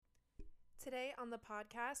Today on the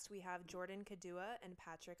podcast, we have Jordan Koduah and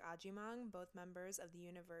Patrick Agyemang, both members of the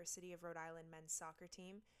University of Rhode Island men's soccer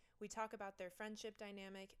team. We talk about their friendship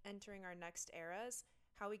dynamic, entering our next eras,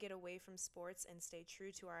 how we get away from sports and stay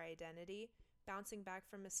true to our identity, bouncing back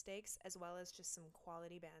from mistakes, as well as just some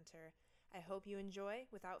quality banter. I hope you enjoy.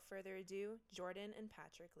 Without further ado, Jordan and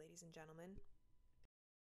Patrick, ladies and gentlemen.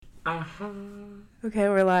 Okay,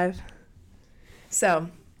 we're live. So,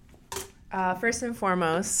 first and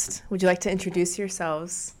foremost, would you like to introduce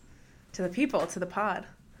yourselves to the people, to the pod?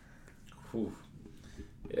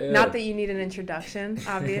 Yeah. Not that you need an introduction,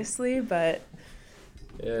 obviously, but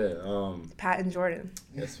Pat and Jordan.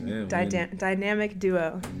 Yes, ma'am. Dynamic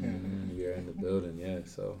duo. You're in the building, yeah.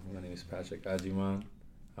 So my name is Patrick Agyemang,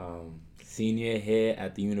 senior here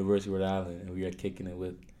at the University of Rhode Island, and we are kicking it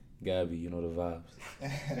with Gabby. You know the vibes.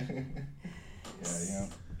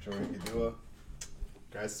 Jordan Koduah,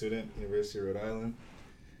 grad student, University of Rhode Island.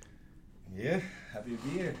 Yeah, happy to be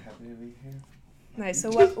here. Nice.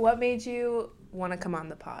 So what made you want to come on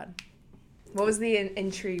the pod? What was the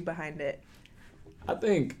intrigue behind it? I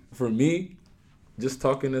think for me, just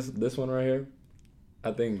talking this one right here,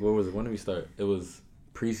 I think, what was it? When did we start? It was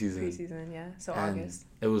preseason. Preseason, yeah. So and August.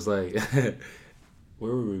 It was like,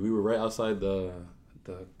 where were we? We were right outside the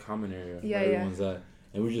common area where everyone's at.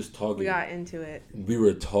 And we were just talking. We got into it. We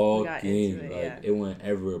were talking. It went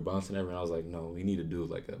everywhere, bouncing everywhere. And I was like, no, we need to do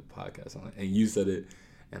like a podcast on it. And you said it.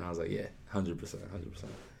 And I was like, yeah, 100%.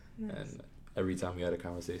 Nice. And every time we had a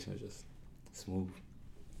conversation, it was just smooth.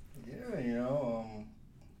 Yeah,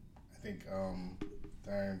 I think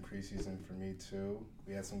during preseason for me too,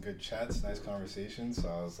 we had some good chats, nice conversations. So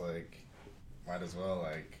I was like, might as well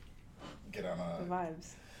get on the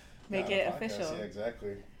vibes. Make it official. Yeah,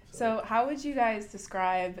 exactly. So how would you guys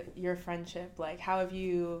describe your friendship? Like, how have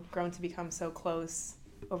you grown to become so close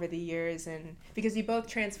over the years? And because you both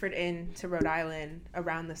transferred in to Rhode Island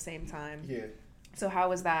around the same time. Yeah. So how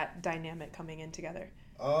was that dynamic coming in together?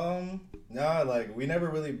 We never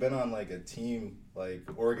really been on a team,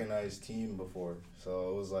 organized team before.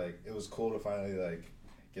 So it was cool to finally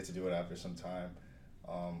get to do it after some time.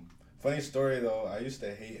 Funny story though, I used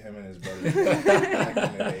to hate him and his brother back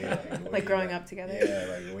in the day, growing up together.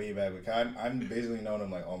 Yeah, way back. I'm basically known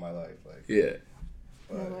him all my life. Yeah.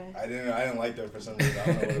 But no way. I didn't like them for some reason. I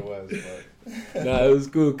don't know what it was. But Nah, it was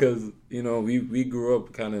cool because we grew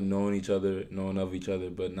up kind of knowing of each other,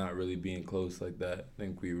 but not really being close like that. I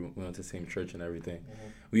think we went to the same church and everything. Mm-hmm.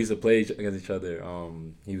 We used to play against each other.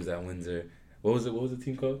 He was at Windsor. What was the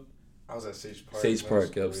team called? I was at Sage Park. Sage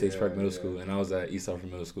Park Middle School, and I was at East Hartford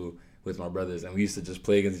Middle School with my brothers, and we used to just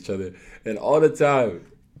play against each other, and all the time,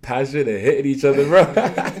 passionate and hitting each other, bro.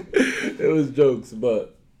 It was jokes,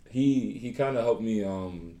 but he kind of helped me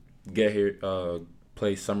get here,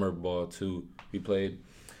 play summer ball too. We played,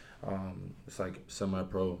 it's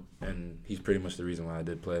semi-pro, and he's pretty much the reason why I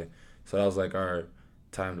did play. So that was our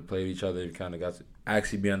time to play with each other. We kind of got to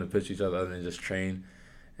actually be on the pitch with each other other than just train.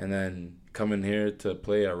 And then coming here to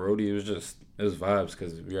play at Rhode, it was vibes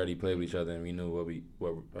because we already played with each other and we knew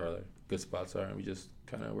what our good spots are, and we just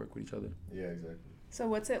kind of work with each other. Yeah, exactly. So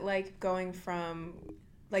what's it like going from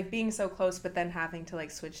being so close but then having to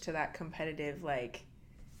switch to that competitive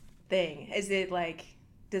thing? Is it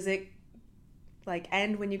does it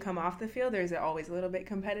end when you come off the field, or is it always a little bit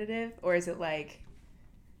competitive, or is it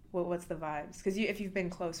what's the vibes? Because if you've been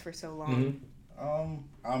close for so long. Mm-hmm.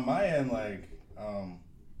 On my end,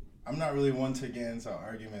 I'm not really one to get into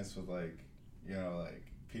arguments with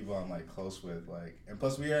people I'm close with, and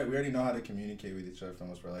plus we already know how to communicate with each other for the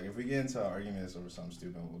most part. If we get into arguments over something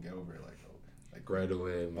stupid, we'll get over it right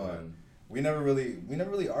away. But we never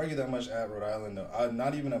really argue that much at Rhode Island though.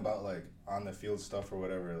 Not even about on the field stuff or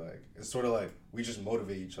whatever. It's sort of we just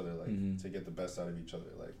motivate each other mm-hmm. to get the best out of each other.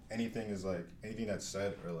 Anything that's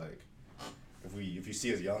said or if you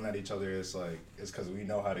see us yelling at each other, it's because we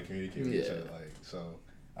know how to communicate with each other. So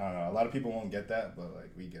I don't know. A lot of people won't get that, but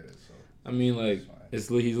we get it. So I mean,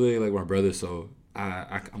 he's literally my brother, so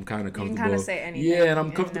I'm kind of comfortable. You can kind of say anything. Yeah, and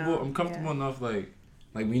I'm comfortable. I'm comfortable enough.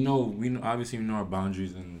 We know obviously we know our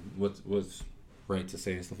boundaries and what's right to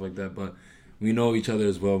say and stuff like that. But we know each other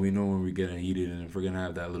as well. We know when we're getting heated, and if we're gonna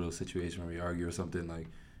have that little situation where we argue or something,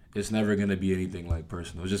 it's never gonna be anything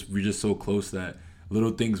personal. We're just so close that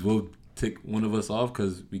little things will tick one of us off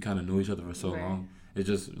because we kind of know each other for so long. It's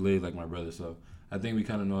just literally my brother. So I think we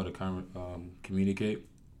kind of know how to communicate.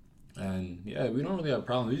 And yeah, we don't really have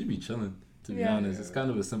problems. We just be chilling, to be honest. It's kind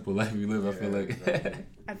of a simple life we live, I feel like. Exactly.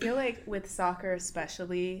 I feel with soccer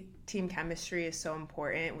especially, team chemistry is so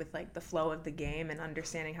important with the flow of the game and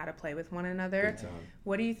understanding how to play with one another.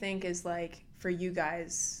 What do you think is for you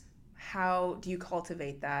guys, how do you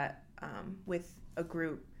cultivate that with a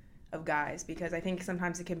group of guys? Because I think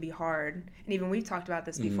sometimes it can be hard, and even we've talked about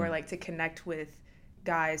this before, like to connect with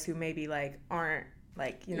guys who maybe like aren't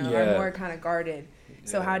like, you know, are more kind of guarded.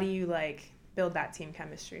 So how do you like build that team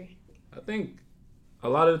chemistry? I think a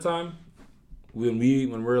lot of the time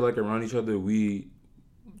when we're like around each other, we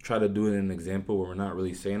try to do it in an example where we're not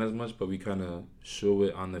really saying as much, but we kind of show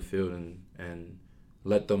it on the field and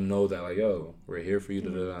let them know that like, yo, we're here for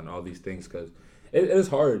you, and all these things. Because it is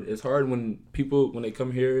hard. It's hard when they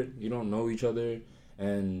come here, you don't know each other,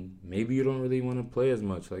 and maybe you don't really want to play as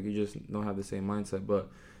much. Like, you just don't have the same mindset. But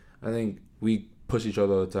I think we push each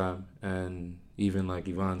other all the time, and even like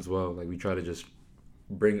Yvonne as well. Like, we try to just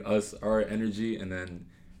bring us our energy and then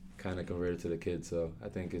kind of convert it to the kids. So I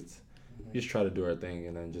think it's just try to do our thing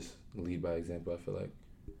and then just lead by example, I feel like.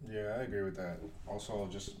 Yeah, I agree with that. Also,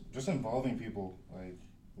 just involving people. Like,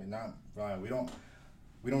 I mean, we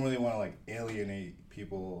don't really want to like alienate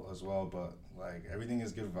people as well, but like everything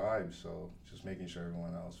is good vibes. So just making sure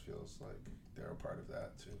everyone else feels like they're a part of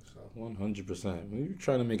that too. So 100%. We're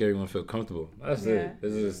trying to make everyone feel comfortable. That's it.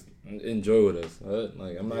 It's just enjoy with us.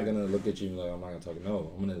 Like, I'm not gonna look at you like I'm not gonna talk.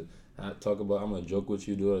 No, I'm gonna joke with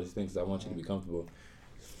you, do all these things. I want you to be comfortable.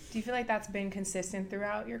 Do you feel like that's been consistent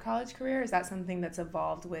throughout your college career? Is that something that's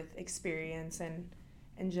evolved with experience and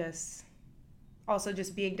just also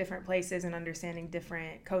just being different places and understanding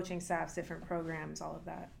different coaching staffs, different programs, all of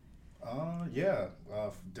that? Yeah,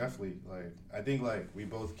 definitely. Like, I think like we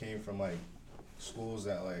both came from like schools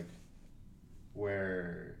that like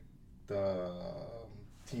where the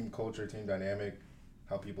team culture, team dynamic,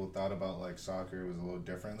 how people thought about like soccer was a little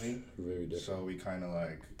differently. Very different. So we kind of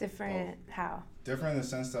like different. How? Different in the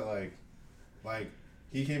sense that like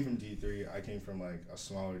he came from D3, I came from like a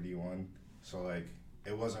smaller D1. So like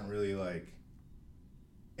it wasn't really like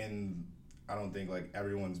I don't think like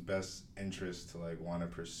everyone's best interest to like want to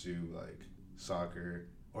pursue like soccer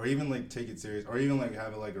or even like take it serious or even like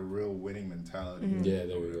have it like a real winning mentality. Mm-hmm. Yeah,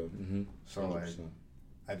 there we go. Mm-hmm. So 100%. Like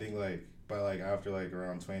I think like but like after like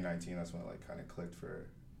around 2019, that's when it like kind of clicked for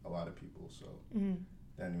a lot of people. So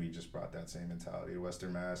then we just brought that same mentality to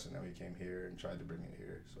Western Mass, and then we came here and tried to bring it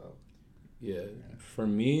here. So yeah. For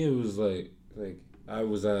me, it was like I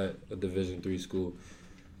was at a Division III school.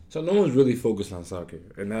 So no one's really focused on soccer,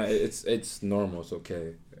 and it's normal, it's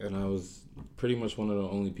okay. And I was pretty much one of the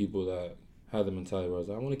only people that had the mentality where I was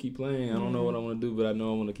like, I want to keep playing. I don't know what I want to do, but I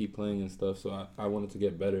know I want to keep playing and stuff. So I wanted to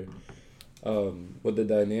get better. With the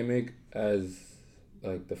dynamic as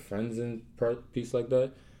like the friends and piece like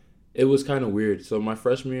that, it was kind of weird. So my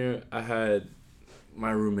freshman year, I had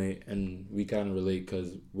my roommate, and we kind of relate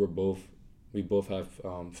because we both have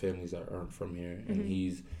families that aren't from here, and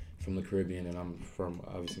he's from the Caribbean, and I'm from,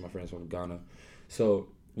 obviously my friend's from Ghana. So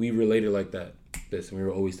we related like that, and we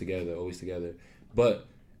were always together. But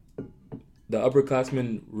the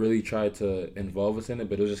upperclassmen really tried to involve us in it,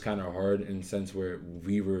 but it was just kind of hard in the sense where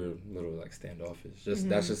we were a little like standoffish.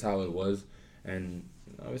 That's just how it was. And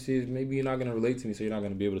obviously maybe you're not going to relate to me, so you're not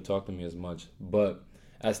going to be able to talk to me as much. But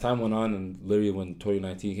as time went on, and literally when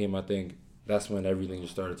 2019 came, I think that's when everything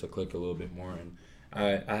just started to click a little bit more. And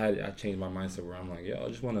I changed my mindset where I'm like, I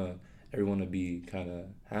just want everyone to be kind of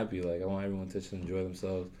happy. Like, I want everyone to just enjoy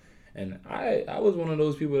themselves. And I was one of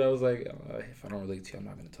those people that was like, if I don't relate to you, I'm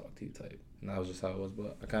not going to talk to you type. And that was just how it was.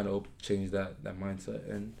 But I kind of changed that mindset.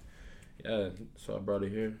 And yeah, so I brought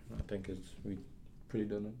it here. I think we pretty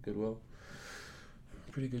done a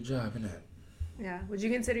pretty good job in that. Yeah. Would you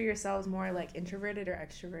consider yourselves more like introverted or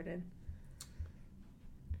extroverted?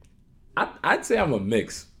 I'd say I'm a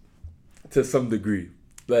mix to some degree.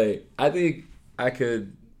 Like, I think I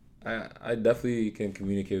definitely can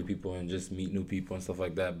communicate with people and just meet new people and stuff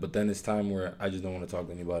like that. But then it's time where I just don't want to talk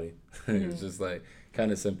to anybody. It's just like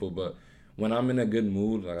kind of simple. But when I'm in a good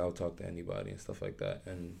mood, like, I'll talk to anybody and stuff like that.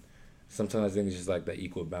 And sometimes I think it's just like that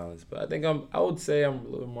equal balance. But I think I would say I'm a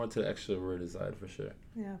little more to the extroverted side for sure.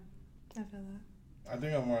 Yeah, I feel that. I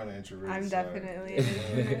think I'm more on the introverted I'm side. definitely an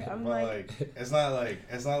introvert. I'm like it's not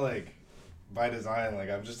like by design. Like,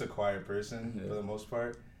 I'm just a quiet person for the most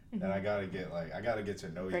part. And I gotta get to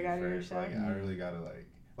know you first. Like, I really gotta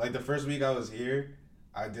like the first week I was here,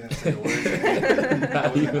 I didn't say a word to anyone.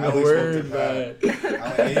 Not even a word, man.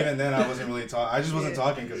 Even then, I wasn't really talking. I just wasn't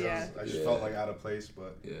talking because I just felt like out of place.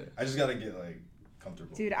 But I just gotta get like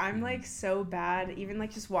comfortable. Dude, I'm like so bad. Even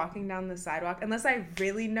like just walking down the sidewalk, unless I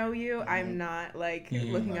really know you, I'm not like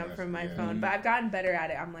looking up from my phone. But I've gotten better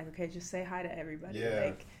at it. I'm like, okay, just say hi to everybody.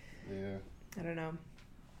 Like, I don't know.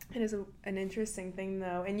 It is an interesting thing,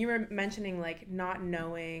 though. And you were mentioning, like, not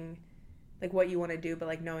knowing, like, what you want to do, but,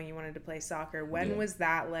 like, knowing you wanted to play soccer. When was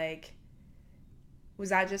that, like, Was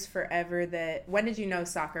that just forever that... When did you know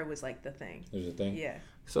soccer was, like, the thing? It was a thing? Yeah.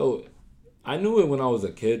 So, I knew it when I was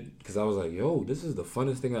a kid because I was like, yo, this is the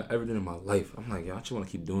funnest thing I ever did in my life. I'm like, yo, I just want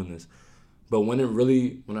to keep doing this. But when I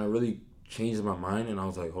really changed my mind and I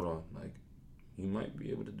was like, hold on, like, you might be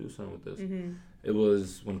able to do something with this. Mm-hmm. It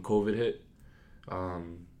was when COVID hit. I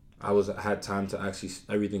had time to actually,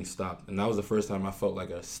 everything stopped. And that was the first time I felt like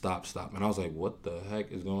a stop. And I was like, what the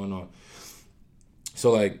heck is going on?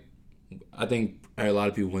 So, like, I think a lot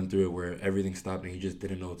of people went through it where everything stopped and you just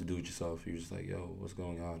didn't know what to do with yourself. You're just like, yo, what's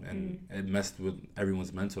going on? And it messed with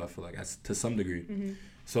everyone's mental, I feel like, to some degree. Mm-hmm.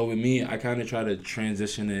 So with me, I kind of try to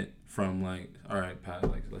transition it from like, all right, Pat,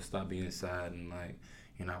 like, let's stop being sad and like,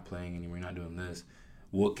 you're not playing anymore, you're not doing this.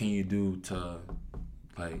 What can you do to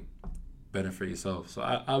like benefit yourself? So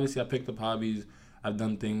I picked up hobbies. I've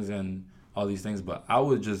done things and all these things, but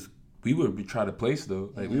we would try to play still.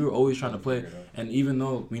 Like, we were always trying to play. And even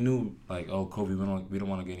though we knew, like, oh, COVID, we don't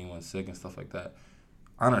want to get anyone sick and stuff like that,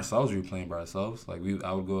 on ourselves, we were playing by ourselves. Like,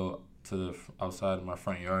 I would go to the outside of my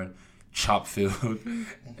front yard, chop field,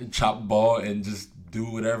 and chop ball, and just do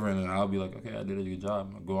whatever. And then I'll be like, okay, I did a good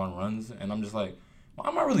job. I'll go on runs. And I'm just like, why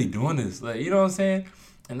am I really doing this? Like, you know what I'm saying?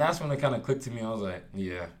 And that's when it kind of clicked to me. I was like,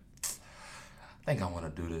 yeah, I think I want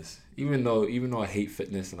to do this. Even though I hate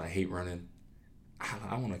fitness and I hate running,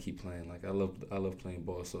 I want to keep playing. Like, I love playing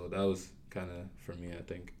ball. So that was kind of, for me, I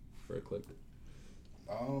think, where it clicked.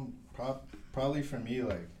 Probably for me,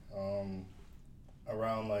 like,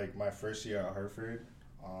 around, like, my first year at Hartford,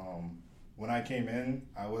 when I came in,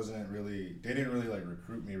 they didn't really, like,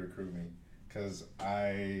 recruit me, because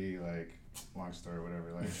I, like, long story,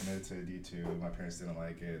 whatever, like, committed to D2. My parents didn't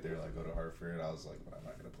like it. They were like, go to Hartford. I was like, but I'm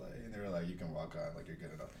not going to play. And they were like, you can walk on, like, you're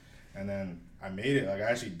good enough. And then I made it. Like,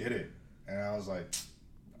 I actually did it. And I was like,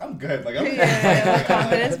 I'm good. Like,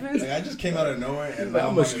 confidence boost. Like, I just came out of nowhere. And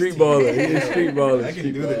I'm a street baller. He's a street baller. I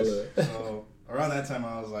can do this. So around that time,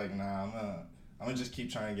 I was like, nah, I'm gonna just keep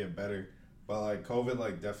trying to get better. But like COVID,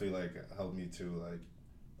 like definitely like helped me too. Like,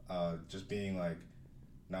 just being like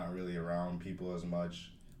not really around people as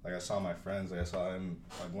much. Like, I saw my friends. Like, I saw them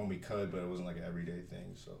like when we could, but it wasn't like an everyday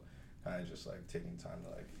thing. So kind of just like taking time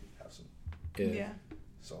to like have some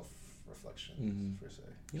self-reflection per se.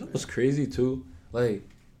 You know what's crazy too? Like,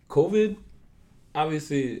 COVID,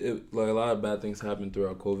 obviously, like, a lot of bad things happened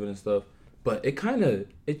throughout COVID and stuff, but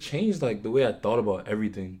it changed, like, the way I thought about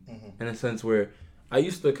everything, in a sense where I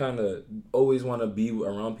used to kind of always want to be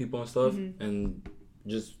around people and stuff, and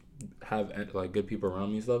just have, like, good people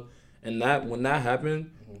around me and stuff. And when that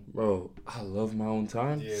happened, bro, I love my own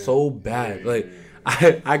time so bad. Like,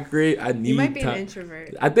 I need. You might be time. an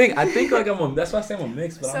introvert. I think like that's why I say I'm a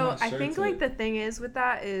mix. But so I'm not sure I think like the thing is with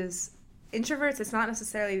that is introverts. It's not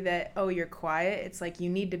necessarily that you're quiet. It's like you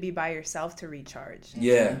need to be by yourself to recharge.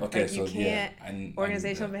 Yeah. Okay. Like, so you can't. I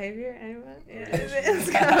organizational behavior. Anyone?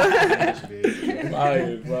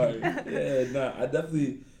 Fire. Yeah. Nah. I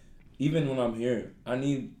definitely. Even when I'm here, I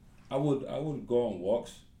would go on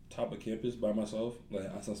walks top of campus by myself,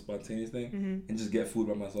 like on some spontaneous thing, and just get food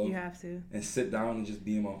by myself. You have to. And sit down and just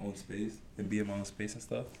be in my own space and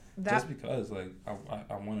stuff. Just because, like,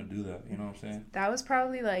 I want to do that. You know what I'm saying? That was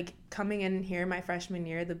probably, like, coming in here my freshman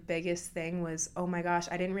year, the biggest thing was, oh my gosh,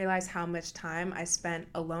 I didn't realize how much time I spent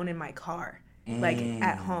alone in my car, like,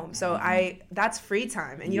 at home. So that's free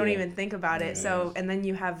time, and you don't even think about it. So, and then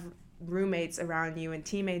you have roommates around you and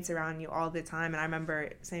teammates around you all the time. And I remember,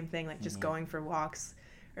 same thing, like, just going for walks.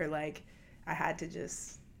 Or, like, I had to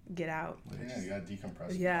just get out. Yeah, you gotta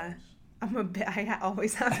decompress. Yeah. I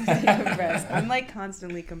always have to decompress. I'm, like,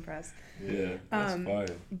 constantly compressed. Yeah, that's fire.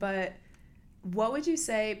 But what would you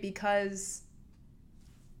say, because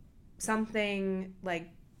something, like,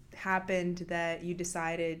 happened that you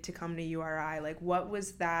decided to come to URI, like, what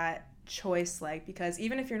was that choice like? Because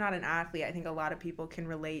even if you're not an athlete, I think a lot of people can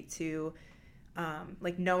relate to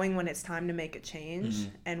like knowing when it's time to make a change,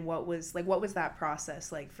 and what was that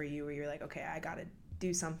process like for you, where you're like, okay, I gotta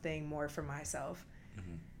do something more for myself?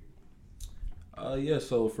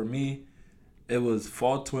 So for me, it was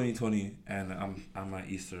fall 2020, and I'm at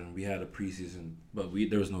Eastern. We had a preseason, but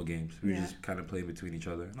there was no games. We were just kind of playing between each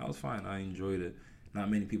other, and I was fine. I enjoyed it. Not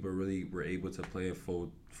many people really were able to play at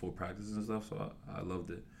full practices and stuff, so I loved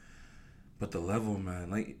it. But the level, man,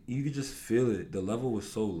 like, you could just feel it. The level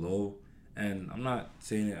was so low. And I'm not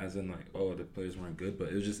saying it as in, like, oh, the players weren't good, but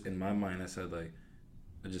it was just in my mind, I said, like,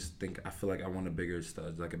 I feel like I want a bigger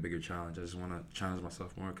stud, like a bigger challenge. I just want to challenge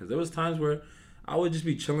myself more. Because there was times where I would just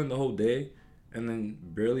be chilling the whole day and then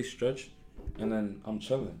barely stretch, and then I'm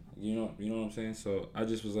chilling. You know what I'm saying? So I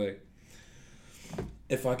just was like,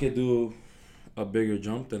 if I could do a bigger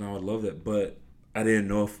jump, then I would love that. But I didn't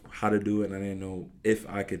know how to do it, and I didn't know if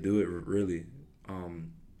I could do it really.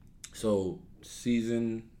 So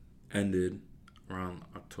season ended around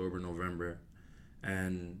October, November,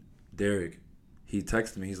 and Derek, he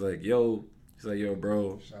texted me. He's like, yo,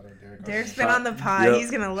 bro. Shout out Derek. Derek's been on the pod. Yep.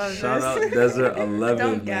 He's gonna love Shout this. out Desert 11,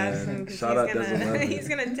 Don't man. gas him, 'cause Shout out gonna, Desert 11. He's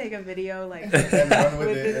gonna take a video like And run with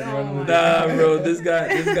with it, his and run with it. Nah, bro, this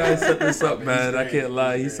guy set this up, man. I great. can't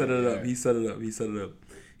lie. He He's set great, it up. yeah. He set it up.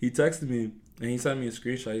 He texted me and he sent me a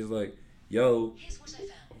screenshot. He's like, yo. Here's what I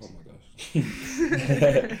found. Oh my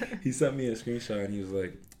gosh. He sent me a screenshot and he was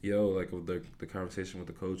like, yo, like with the conversation with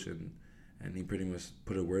the coach and he pretty much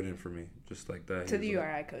put a word in for me, just like that. to He the was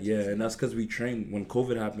URI coaches. yeah, and that's because we trained. When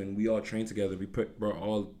COVID happened, we all trained together. We brought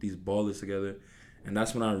all these ballers together, and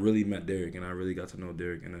that's when I really met Derek, and I really got to know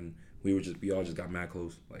Derek. And then we all just got mad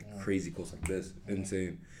close, like crazy close, like this,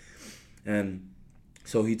 insane. And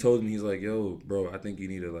so he told me, he's like, "Yo, bro, I think you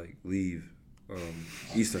need to like leave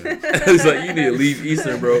Eastern." He's like, "You need to leave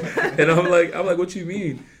Eastern, bro." And I'm like, "What you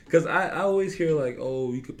mean?" Because I always hear like,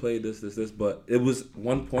 "Oh, you could play this," but it was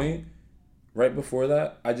one point right before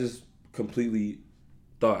that, I just completely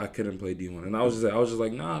thought I couldn't play D1. And I was just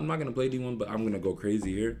like, nah, I'm not going to play D1, but I'm going to go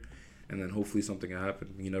crazy here. And then hopefully something can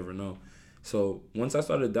happen. You never know. So once I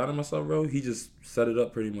started doubting myself, bro, he just set it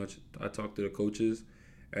up pretty much. I talked to the coaches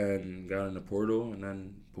and got in the portal, and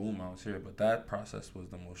then boom, I was here. But that process was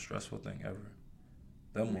the most stressful thing ever.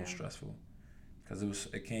 Most stressful. Because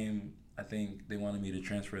it came, I think they wanted me to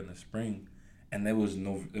transfer in the spring, and it was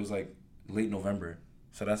like late November.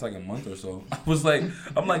 So that's like a month or so.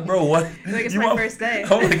 I'm like, bro, what? Like it's my first day.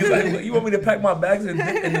 I'm like, you want me to pack my bags in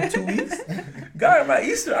the 2 weeks? God, I'm at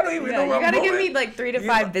Easter. I don't even know where I'm going. You gotta give me like 3 to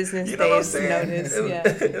 5 business you know what I'm days saying?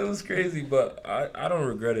 notice. It was crazy, but I don't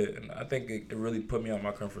regret it. And I think it really put me out of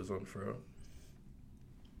my comfort zone for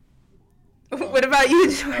real. What about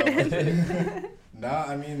you, Jordan? Nah,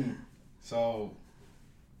 I mean, so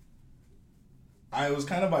it was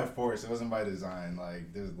kind of by force. It wasn't by design.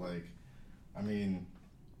 Like there's like, I mean,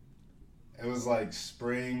 it was like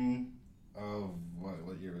spring of what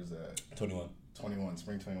year was that? 21.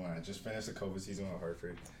 Spring 21. I just finished the COVID season with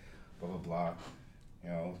Hartford. Blah blah blah. You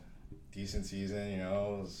know, decent season. You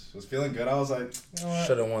know, was feeling good. I was like, you know what?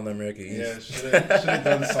 Should have won the American East. Yeah, should have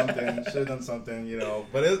done something. Should have done something. You know,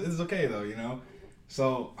 but it's okay though. You know.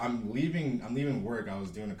 So I'm leaving work. I was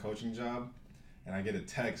doing a coaching job, and I get a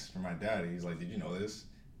text from my dad. He's like, "Did you know this?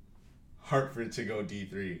 Hartford to go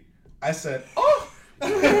D3." I said, "Oh."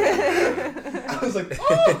 I was like,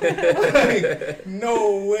 "Oh, like,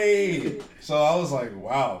 no way!" So I was like,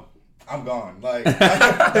 "Wow, I'm gone." Like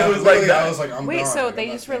I was like, "I'm Wait, gone." so Like, they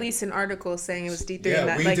I'm just not released an article saying it was D3 Yeah, and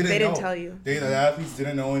that we like didn't they didn't know. tell you. The athletes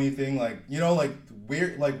didn't know anything. Like, you know, like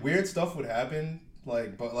weird stuff would happen.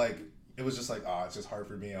 Like, but like it was just like, it's just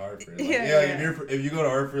Hartford being Hartford. Like, Yeah. If you go to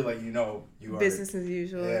Hartford, like you are Business as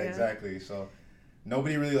usual. Yeah, exactly. So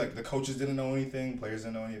nobody really, like, the coaches didn't know anything, players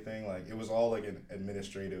didn't know anything. Like, it was all like an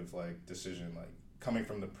administrative like decision, like coming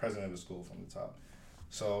from the president of the school from the top.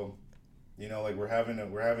 So, you know, like we're having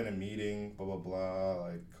a meeting, blah blah blah.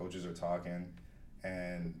 Like coaches are talking,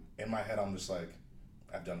 and in my head I'm just like,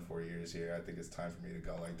 I've done 4 years here. I think it's time for me to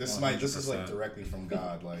go. Like this is like directly from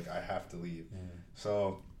God. Like I have to leave.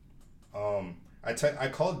 So, I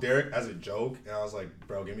called Derek as a joke, and I was like,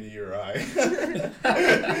 "Bro, give me the URI."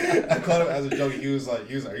 I called him as a joke. He was like,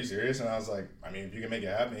 "Are you serious?" And I was like, "I mean, if you can make it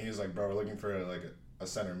happen." He was like, "Bro, we're looking for like a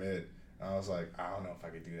center mid." And I was like, "I don't know if I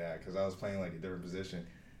could do that," because I was playing like a different position.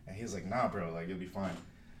 And he was like, "Nah, bro, like you'll be fine."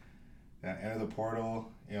 And I entered the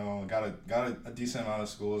portal. You know, got a decent amount of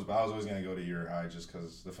schools, but I was always gonna go to URI just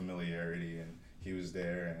because the familiarity, and he was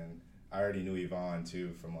there, and I already knew Yvonne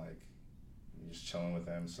too from like just chilling with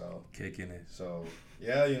him. So Kicking it. So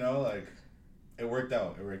yeah, you know, like it worked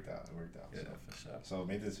out. Yeah, So, for sure. so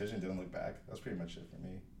made the decision, didn't look back. That's pretty much it for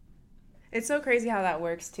me. It's so crazy how that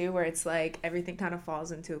works too, where it's like everything kind of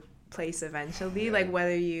falls into place eventually, Yeah. like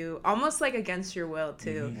whether you almost like against your will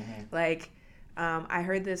too. Mm-hmm. Like I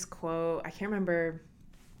heard this quote, I can't remember.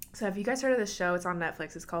 So have you guys heard of this show? It's on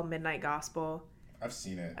Netflix. It's called Midnight Gospel. I've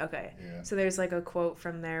seen it. Okay. Yeah. So there's like a quote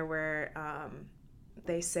from there where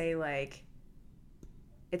they say like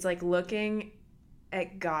it's like looking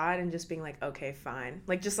at God and just being like, okay, fine.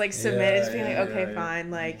 Like just like submit. Just being like, okay, fine.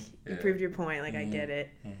 Like you proved your point. Like I get it.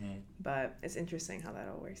 But it's interesting how that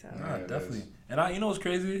all works out. Nah, Yeah, definitely. And you know what's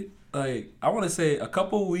crazy? Like I want to say a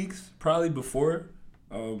couple weeks probably before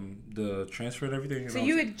the transfer and everything. So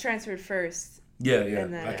you had transferred first. Yeah.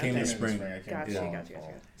 And then- I came in the spring. Gotcha.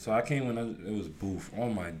 So I came when it was boof. All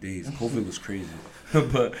my days. COVID was crazy.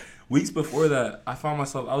 But weeks before that, I found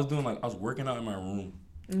myself, I was working out in my room.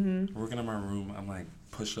 Working in my room. I'm like,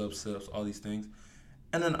 push-ups, sit-ups, all these things.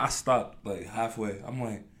 And then I stopped, like, halfway. I'm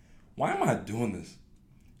like, why am I doing this?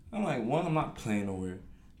 I'm like, one, I'm not playing nowhere.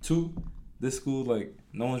 Two, this school, like,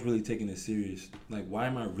 no one's really taking it serious. Like, why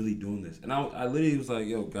am I really doing this? And I literally was like,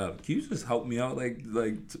 yo, God, can you just help me out? Like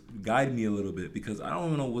guide me a little bit because I don't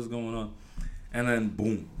even know what's going on. And then,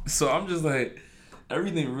 boom. So I'm just like,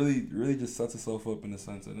 everything really, really just sets itself up in a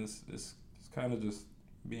sense. And it's kind of just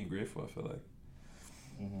being grateful, I feel like.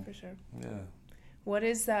 Mm-hmm. For sure. Yeah.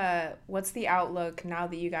 What's the outlook now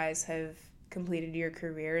that you guys have completed your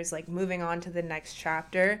careers, like moving on to the next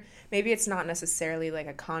chapter? Maybe it's not necessarily like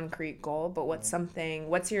a concrete goal, but what's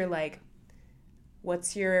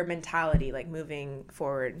your mentality like moving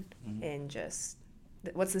forward in just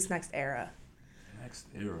what's this next era? Next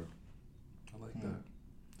era. I like that.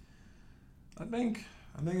 I think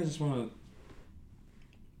I just want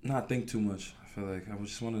to not think too much. I feel like I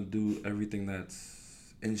just want to do everything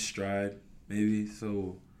that's in stride, maybe.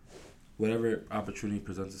 So whatever opportunity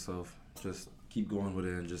presents itself, just keep going with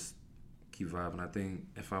it and just keep vibing. I think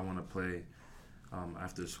if I want to play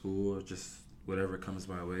after school, or just whatever comes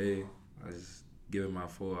my way, I just give it my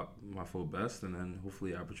full best, and then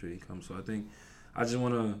hopefully opportunity comes. So I think I just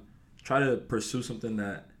want to try to pursue something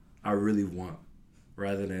that I really want,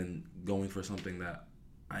 rather than going for something that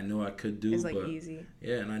I know I could do. It's like but, easy.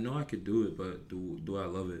 Yeah, and I know I could do it, but do I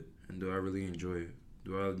love it? And do I really enjoy it?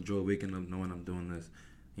 Do I enjoy waking up knowing I'm doing this?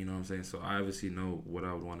 You know what I'm saying? So I obviously know what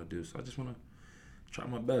I would want to do. So I just want to try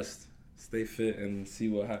my best, stay fit, and see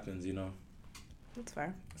what happens, you know? That's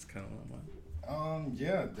fair. That's kind of what I'm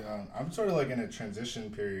at. I'm sort of like in a transition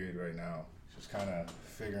period right now. Just kind of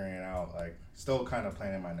figuring it out. Like, still kind of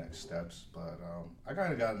planning my next steps. But I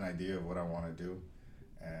kind of got an idea of what I want to do.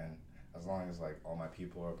 And as long as, like, all my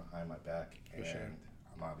people are behind my back and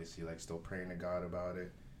I'm obviously, like, still praying to God about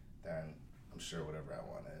it, then I'm sure whatever I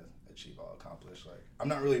want to achieve, I'll accomplish. Like, I'm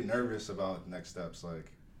not really nervous about next steps,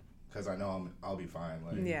 like, because I know I'll be fine.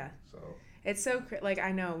 Like, yeah. So it's so like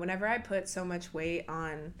I know whenever I put so much weight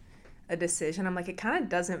on a decision, I'm like, it kind of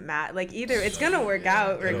doesn't matter. Like, either it's gonna work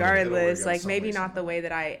out regardless. It'll work out, like maybe not the way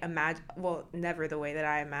that I imagine. Well, never the way that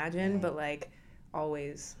I imagine, but like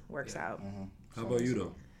always works out. Mm-hmm. How about you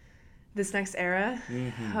though? This next era?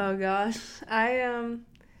 Mm-hmm. Oh gosh, I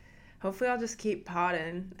hopefully I'll just keep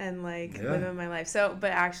potting and like living my life. So,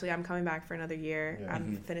 but actually, I'm coming back for another year. Yeah.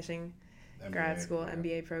 I'm finishing grad school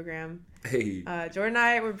MBA program. Hey. Jordan and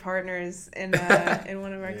I were partners in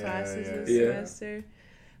one of our classes this semester.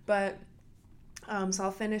 But so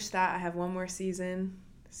I'll finish that. I have one more season,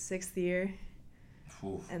 6th year.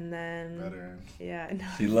 Oof. And then veteran. No,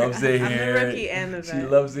 she loves it here. I'm the rookie and the vet. She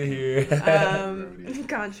loves it here.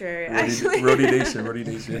 Contrary, actually. Rhode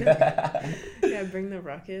Nation. Yeah, bring the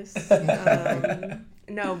ruckus.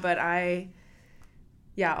 No, but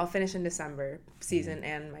I'll finish in December, season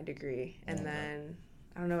and my degree, and then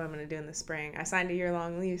I don't know what I'm gonna do in the spring. I signed a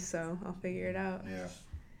year-long lease, so I'll figure it out. Yeah.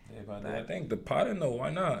 But I think the potting though, why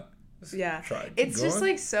not? It's just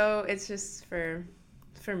like so. It's just for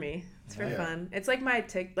me. It's for fun. It's like my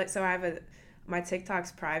so I have my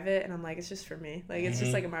TikTok's private, and I'm like, it's just for me. Like, it's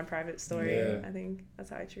just like my private story. Yeah. I think that's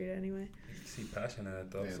how I treat it anyway. You see passion in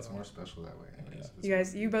it though. Yeah, it's more special that way.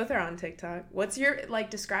 Anyways. You both are on TikTok. What's your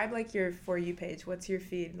describe like your For You page? What's your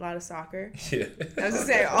feed? A lot of soccer. Yeah. I was gonna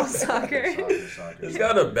say all soccer. Soccer. It's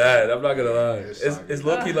kind of bad. I'm not gonna lie. It's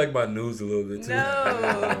low key like my news a little bit too.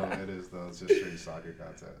 No. It is though. It's just straight soccer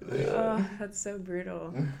content. Oh, that's so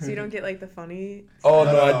brutal. So you don't get like the funny. Oh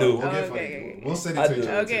no, I do. We'll get funny. We'll send it to each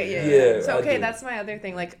other. Okay, yeah. So that's my other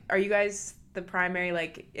thing. Like, are you guys the primary,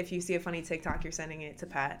 like, if you see a funny TikTok, you're sending it to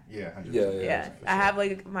Pat? Yeah, 100%. Yeah. I have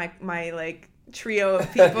like my like trio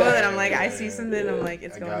of people that I'm like, I see something, I'm like,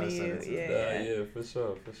 it's going to you. Yeah, for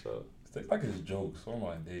sure. TikTok is jokes. Oh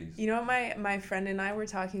my days. You know what my friend and I were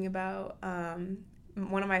talking about?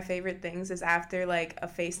 One of my favorite things is after like a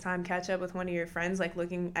FaceTime catch up with one of your friends, like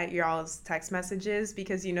looking at your all's text messages,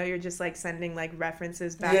 because you're just like sending like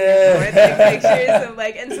references back and forth, like pictures of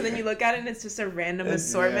like, and so then you look at it and it's just a random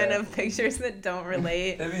assortment of pictures that don't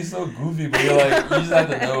relate. It'd be so goofy, but you're like, you just have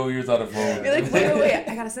to know who's on the phone. You're like, wait,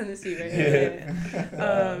 I gotta send this to you right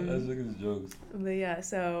now. That's like his jokes. But yeah,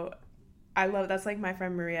 so I love, that's like my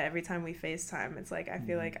friend Maria. Every time we FaceTime, it's like I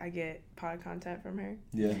feel like I get pod content from her.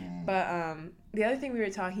 Yeah. But the other thing we were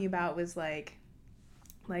talking about was like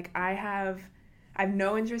I have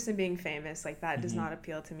no interest in being famous. Like, that does not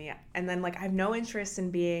appeal to me. And then like I have no interest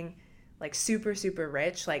in being like super super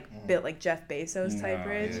rich, like built like Jeff Bezos type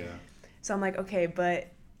rich. Yeah. So I'm like, okay, but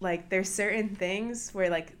like there's certain things where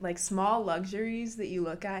like small luxuries that you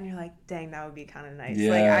look at and you're like, dang, that would be kind of nice.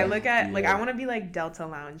 Yeah, like I look at like I want to be like Delta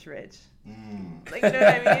Lounge rich. Like, you know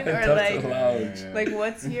what I mean? Or Delta Lounge. like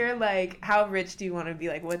what's your like how rich do you want to be?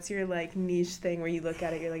 Like what's your like niche thing where you look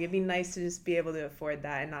at it, you're like, it'd be nice to just be able to afford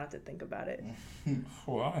that and not have to think about it.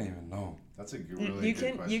 Well, I don't even know. That's a really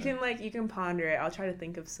good question. You can ponder it. I'll try to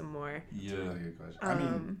think of some more. Yeah, really good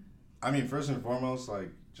question. I mean, first and foremost, like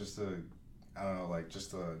just to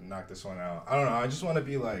knock this one out. I don't know. I just want to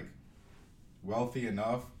be like wealthy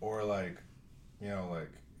enough, or like, you know, like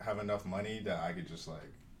have enough money that I could just like,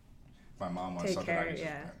 if my mom wants something, I can just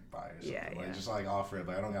buy it. Like just like offer it.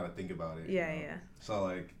 Like I don't gotta think about it. Yeah. So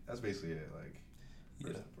like that's basically it.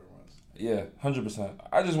 Like. Yeah, 100%.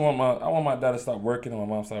 I just want my dad to stop working and my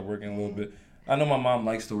mom to stop working a little bit. I know my mom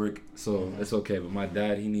likes to work, so it's okay. But my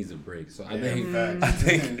dad, he needs a break. So I think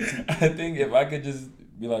if I could just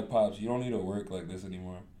be like, Pops, you don't need to work like this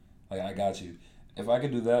anymore. Like I got you. If I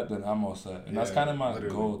could do that, then I'm all set. And that's kind of my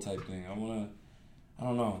goal type thing. I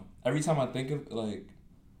don't know. Every time I think of like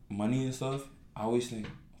money and stuff, I always think,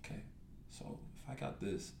 okay, so if I got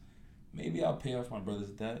this, maybe I'll pay off my brother's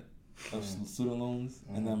debt of student loans,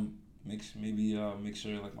 and then make sure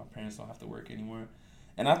like my parents don't have to work anymore.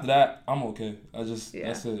 And after that, I'm okay. That's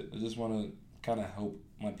it. I just want to kind of help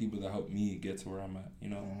my people that help me get to where I'm at, you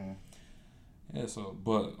know? Yeah, so,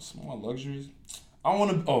 but small luxuries, I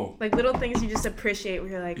want to, like little things you just appreciate where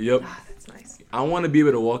you're like, that's nice. I want to be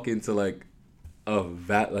able to walk into like a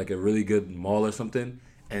really good mall or something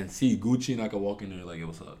and see Gucci, and I could walk in there like, yo,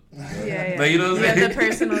 what's up? Yeah. Like, you know what I'm saying? You have the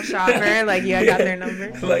personal shopper, like you got their number.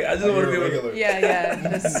 Like, I just want to be able to...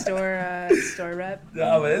 The store rep.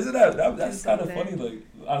 Nah, but isn't that's kind of funny, like,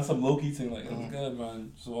 on some low-key thing, like, it's good,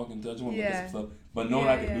 man, just walking, I just want to get some stuff, but knowing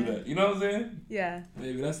I can do that, you know what I'm saying? Yeah.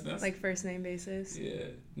 Maybe that's... Like, first name basis. Yeah.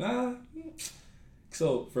 Nah.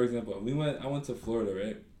 So, for example, I went to Florida,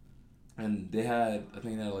 right? And I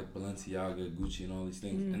think they had, like, Balenciaga, Gucci, and all these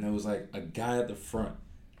things, and there was, like, a guy at the front,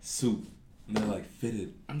 suit, and they're like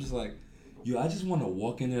fitted. I'm just like, yo, I just want to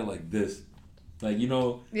walk in there like this, like, you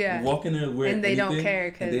know, walk in there wearing and they anything, don't care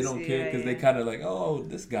because they kind of like, oh,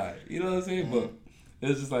 this guy, you know what I'm saying? But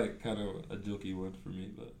it's just like kind of a jokey one for me,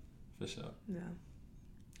 but for sure. No,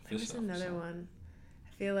 there's another one.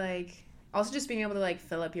 I feel like also just being able to like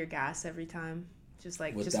fill up your gas every time, just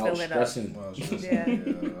without fill stressing. it up. Yeah, I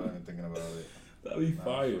ain't thinking about it. That'd be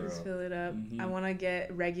fire. Just fill it up. I want to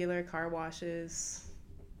get regular car washes.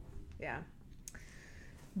 Yeah.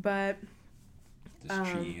 But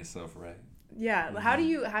just treating yourself right. Yeah. How do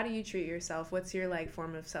you treat yourself? What's your like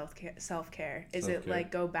form of self-care? Is it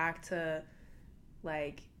like go back to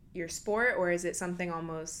like your sport, or is it something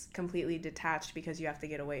almost completely detached because you have to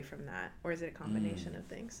get away from that? Or is it a combination of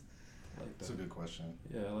things? I like that. That's a good question.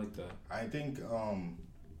 Yeah, I like that. I think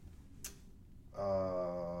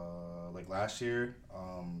like last year,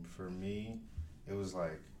 for me, it was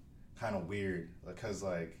like kind of weird because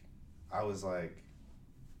like I was like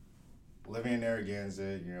living in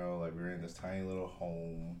Narragansett, you know, like we were in this tiny little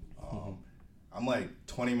home. I'm like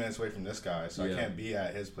 20 minutes away from this guy, so I can't be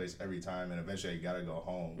at his place every time, and eventually I gotta go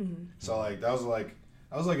home. So like that was like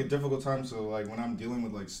a difficult time. So like when I'm dealing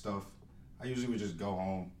with like stuff, I usually would just go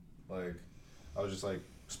home. Like I would just like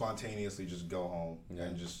spontaneously just go home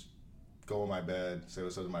and just go in my bed, say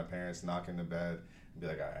what's up to my parents, knock in the bed, and be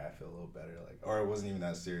like, all right, I feel a little better. Like, or it wasn't even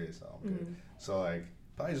that serious, so I'm good. So like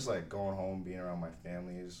probably just like going home, being around my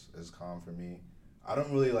family is calm for me. I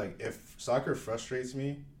don't really like, if soccer frustrates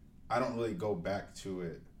me, I don't really go back to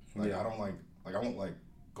it. Like I don't like I won't like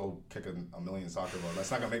go kick a million soccer balls.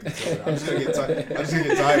 That's not gonna make me feel better. I'm just gonna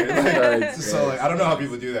get tired. Like, so like I don't know how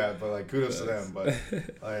people do that, but like kudos to them. But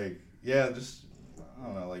like just I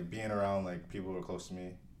don't know, like being around like people who are close to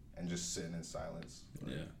me and just sitting in silence.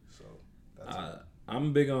 Like, so that's it.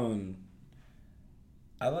 I'm big on.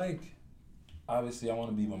 Obviously, I want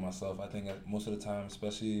to be by myself. I think most of the time,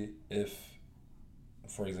 especially if,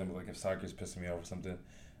 for example, like if soccer's pissing me off or something,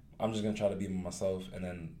 I'm just gonna try to be by myself, and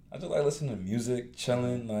then I just like listening to music,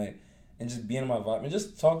 chilling, like, and just being in my vibe and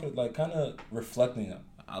just talking, like, kind of reflecting.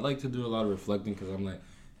 I like to do a lot of reflecting because I'm like,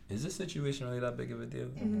 is this situation really that big of a deal?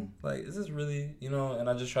 Like, is this really, you know? And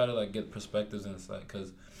I just try to like get perspectives and insight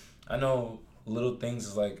because I know little things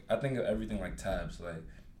is like, I think of everything like tabs, like,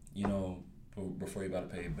 you know. Before you're about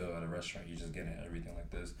to pay a bill at a restaurant, you're just getting everything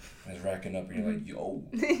like this, and it's racking up, and you're like, yo.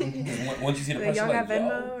 Once you see the price, you're like,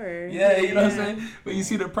 yo. Yeah, you know what I'm saying? But you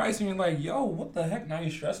see the price, and you're like, yo, what the heck? Now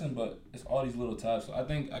you're stressing, but it's all these little tabs. So I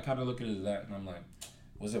think I kind of look at it as that, and I'm like,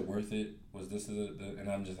 was it worth it? Was this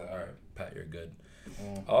and I'm just like, all right, Pat, you're good.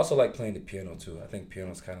 I also like playing the piano, too. I think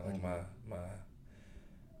piano's kind of like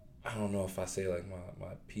I don't know if I say like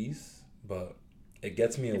my peace, but it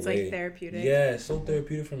gets me away. It's like therapeutic. Yeah, it's so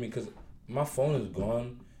therapeutic for me because my phone is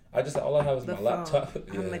gone. All I have is my laptop.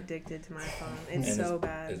 Yeah. I'm addicted to my phone. It's so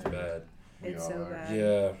bad. It's bad. It's so bad.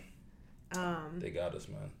 Yeah. They got us,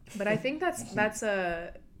 man. But I think that's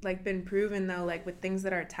like been proven though, like with things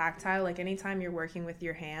that are tactile, like anytime you're working with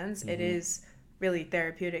your hands, it is really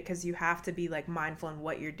therapeutic because you have to be like mindful in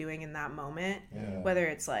what you're doing in that moment. Whether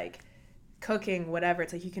it's like cooking, whatever,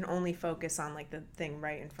 it's like you can only focus on like the thing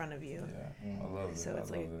right in front of you. I love it. So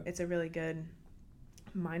it's a really good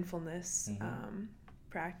mindfulness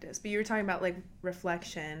practice. But you were talking about like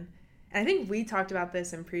reflection, and I think we talked about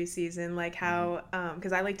this in preseason, like how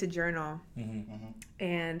because I like to journal,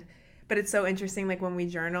 but it's so interesting, like when we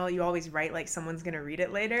journal you always write like someone's gonna read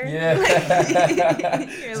it later.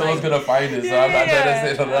 Someone's like, gonna find it, so I'm not trying to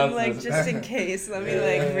say the nonsense. Like just in case, let me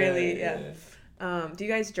like really do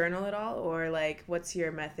you guys journal at all, or like what's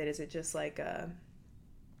your method? Is it just like a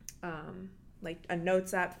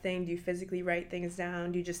notes app thing? Do you physically write things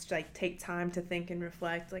down? Do you just like take time to think and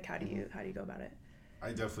reflect? Like how do you go about it?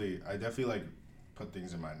 I definitely like put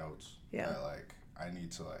things in my notes. That, like I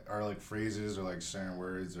need to like, or like phrases or like certain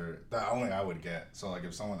words or that only I would get. So like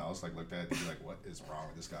if someone else like looked at it, they'd be like, "What is wrong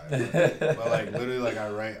with this guy?" But like literally like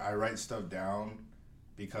I write stuff down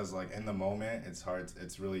because like in the moment it's hard.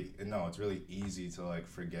 It's really easy to like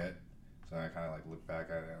forget. So I kind of like look back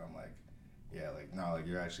at it and I'm like, yeah, like no, like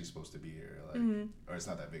you're actually supposed to be here, like or it's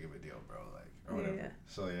not that big of a deal, bro, like or whatever. Yeah.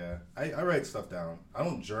 So yeah, I write stuff down. I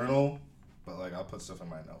don't journal, but like I'll put stuff in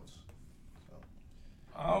my notes.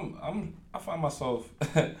 I find myself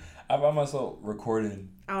recording.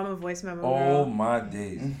 I'm a voice memo. Oh my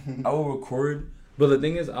days. I will record, but the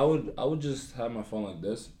thing is, I would just have my phone like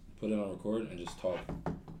this, put it on record, and just talk,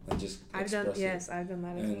 and just express it. I've done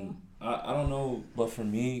that as well. I don't know, but for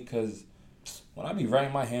me, cause when I be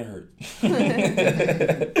writing, my hand hurt.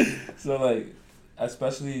 So like,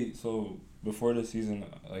 especially before the season,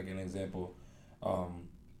 like an example,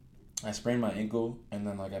 I sprained my ankle and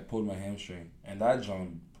then like I pulled my hamstring and that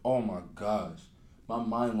jump. Oh my gosh, my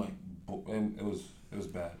mind went. It was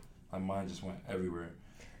bad. My mind just went everywhere,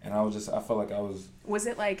 and I felt like I was. Was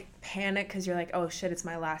it like panic because you're like, oh shit, it's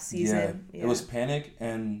my last season? Yeah, it was panic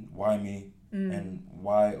and why me and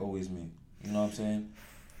why always me. You know what I'm saying?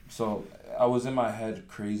 So I was in my head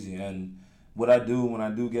crazy, and what I do when I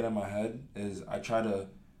do get in my head is I try to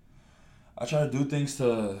do things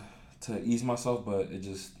to ease myself, but it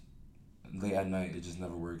just. Late at night, it just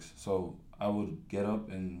never works. So I would get up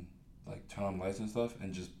and like turn on lights and stuff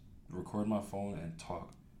and just record my phone and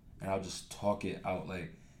talk. And I'll just talk it out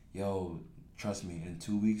like, yo, trust me, in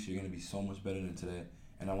 2 weeks, you're going to be so much better than today.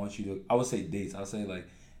 And I want you to, I would say dates. I'll say like,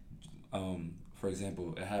 for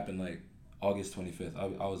example, it happened like August 25th.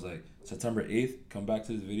 I was like, September 8th, come back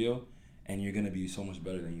to this video and you're going to be so much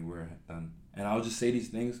better than you were then. And I'll just say these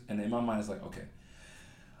things. And in my mind, it's like, okay,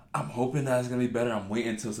 I'm hoping that it's going to be better. I'm waiting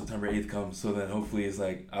until September 8th comes. So then hopefully it's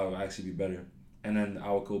like, I'll actually be better. And then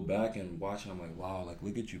I would go back and watch and I'm like, wow, like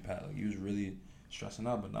look at you, Pat. Like you was really stressing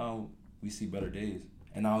out, but now we see better days.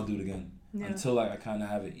 And I'll do it again until like I kind of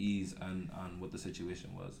have an ease on what the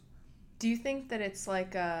situation was. Do you think that it's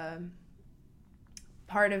like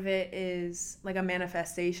part of it is like a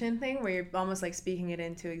manifestation thing where you're almost like speaking it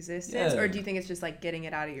into existence, or do you think it's just like getting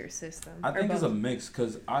it out of your system? I think it's a mix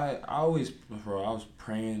because I was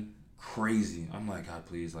praying crazy. I'm like, God,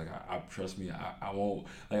 please, like I trust me, I won't,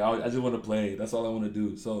 like I just want to play. That's all I want to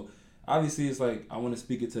do. So obviously it's like I want to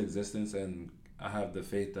speak it to existence, and I have the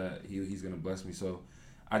faith that he's gonna bless me. So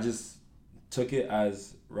I just took it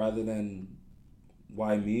as, rather than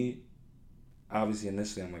why me. Obviously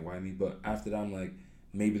initially I'm like, why me? But after that I'm like,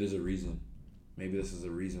 maybe there's a reason. Maybe this is a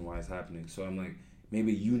reason why it's happening. So I'm like,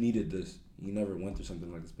 maybe you needed this. You never went through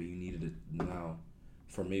something like this, but you needed it now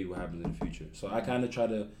for maybe what happens in the future. So I kind of try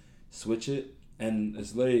to switch it, and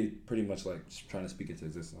it's literally pretty much like trying to speak it to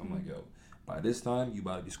existence. I'm like, yo, by this time, you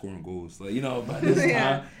about to be scoring goals. Like, you know, by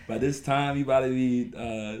this time, you about to be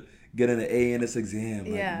getting an A in this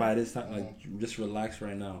exam. Like, by this time, like, just relax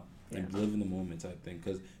right now and live in the moment type thing.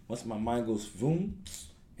 Because once my mind goes, boom,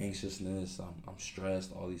 anxiousness, I'm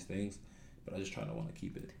stressed, all these things, but I just try to want to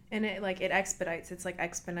keep it. And it like it expedites. It's like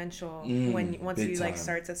exponential once you like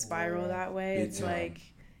start to spiral that way. Big it's time. Like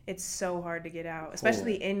it's so hard to get out,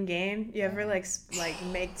 especially in game. You ever like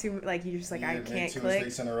make too like you're just like I can't click. 2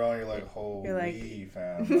 mistakes in a row, and you're like, holy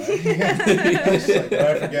fam. Like, like, do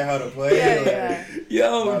I forget how to play?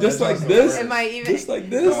 Yo, just like this. Am I even? Just like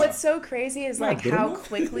this. But what's so crazy is like how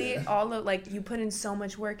quickly all of like you put in so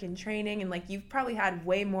much work in training, and like you've probably had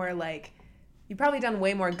way more like you've probably done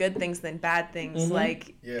way more good things than bad things,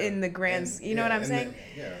 like in the grand, you know what I'm saying?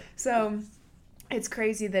 So it's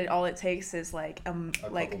crazy that all it takes is like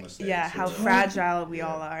how fragile we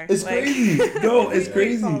all are. It's like, crazy. No, it's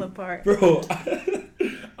crazy. Fall apart. Bro,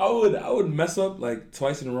 I would mess up like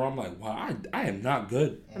twice in a row. I'm like, wow, I am not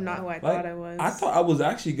good. I'm not who I thought I was. I thought I was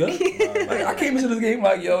actually good. Like I came into this game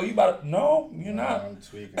like, yo, you about to, no, you're not. I'm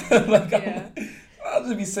tweaking. I'll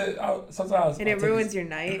just be sitting. Sometimes. And it ruins your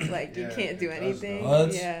night. Like you can't do anything.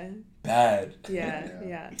 Yeah. Bad.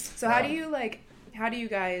 Yeah. So how do you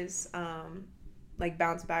guys like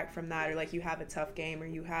bounce back from that, or like you have a tough game, or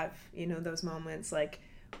you have those moments, like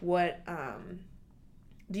what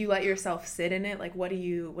do you let yourself sit in it? Like what do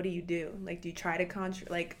you do? Like do you try to combat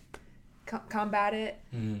it?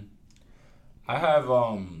 I have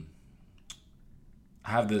a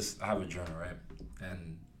journal, right?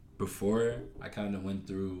 And before, I kind of went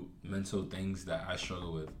through mental things that I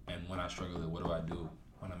struggle with, and when I struggle with, what do I do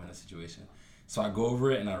when I'm in a situation? So I go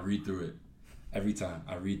over it and I read through it. Every time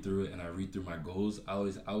I read through it and I read through my goals. I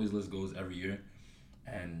always list goals every year,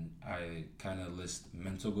 and I kind of list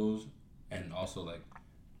mental goals and also like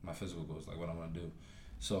my physical goals, like what I want to do.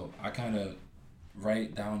 So I kind of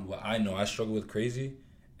write down what I know I struggle with crazy,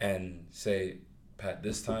 and say, Pat,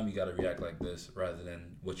 this time you got to react like this rather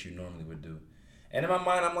than what you normally would do. And in my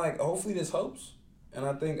mind, I'm like, hopefully this helps. And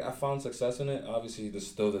I think I found success in it. Obviously, there's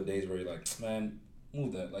still the days where you're like, man,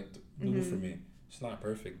 move that. Like, do it for me. It's not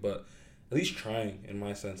perfect, but at least trying, in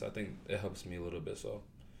my sense, I think it helps me a little bit. So,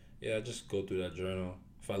 yeah, I just go through that journal.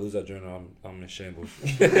 If I lose that journal, I'm in shambles.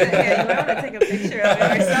 You might want to take a picture of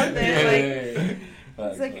it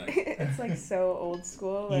or something. It's like so old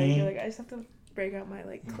school. Like, you're like, I just have to break out my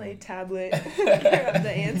like clay tablet, figure out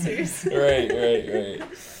the answers. Right.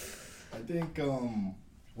 I think, in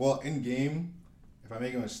game, if I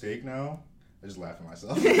make a mistake now, I just laugh at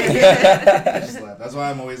myself. I just laugh. That's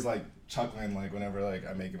why I'm always like chuckling like whenever like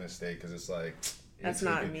I make a mistake, because it's like that's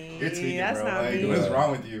not me. You're tweaking, that's bro. not like, me. What's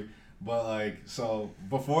wrong with you? But like, so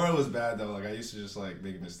before it was bad though. Like I used to just like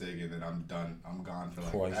make a mistake and then I'm done. I'm gone for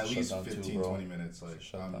like at least 15, 20 minutes. Like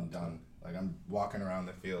I'm done. Like I'm walking around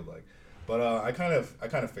the field. Like, but I kind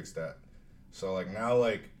of fixed that. So like now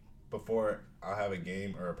like before I'll have a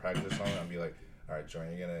game or a practice on, I'll be like, all right,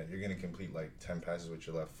 Jordan, you're gonna complete like 10 passes with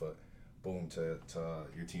your left foot, boom, to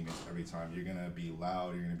your teammates every time. You're gonna be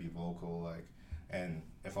loud, you're gonna be vocal, like, and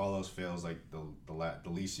if all else fails, like the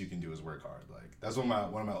least you can do is work hard. Like that's what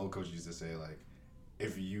one of my old coaches used to say. Like,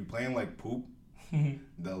 if you playing like poop,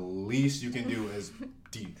 the least you can do is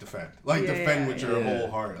defend. Like defend with your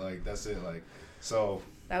whole heart. Like that's it. Like so.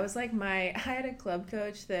 That was like I had a club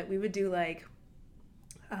coach that we would do like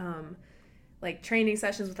training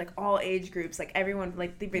sessions with like all age groups, like everyone,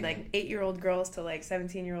 like they'd be like 8-year-old girls to like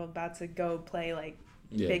 17-year-old about to go play like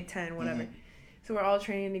Big Ten, whatever. So we're all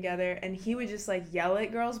training together, and he would just like yell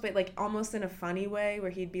at girls, but like almost in a funny way,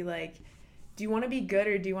 where he'd be like, do you want to be good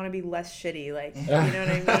or do you want to be less shitty? Like, you know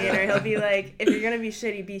what I mean? Or he'll be like, if you're gonna be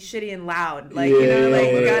shitty and loud. Like, you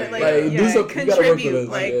gotta contribute.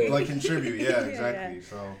 Like contribute. Yeah, exactly. Yeah.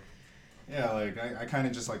 So, yeah, like I kind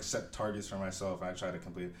of just like set targets for myself and I try to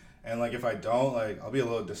complete. And like if I don't, like I'll be a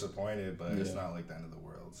little disappointed, but it's not like the end of the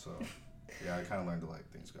world. So, yeah, I kind of learned to let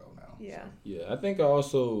things go now. Yeah. So. Yeah, I think I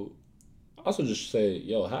also just say,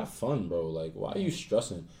 yo, have fun, bro. Like, why are you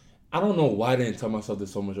stressing? I don't know why I didn't tell myself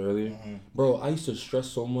this so much earlier. Bro, I used to stress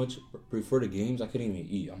so much before the games, I couldn't even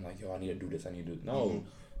eat. I'm like, yo, I need to do this, No.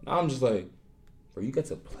 Now I'm just like, bro, you get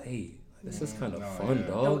to play. Like, this is kind of fun,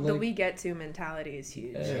 dog. The we get to mentality is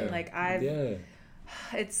huge. Yeah. Like,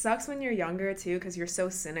 it sucks when you're younger, too, because you're so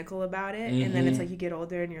cynical about it. And then it's like you get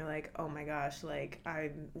older and you're like, oh, my gosh, like,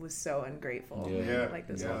 I was so ungrateful. Like,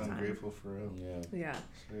 this whole time. Ungrateful for real. Yeah.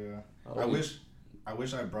 So, I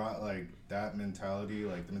wish I brought like that mentality,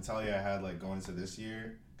 like the mentality I had like going into this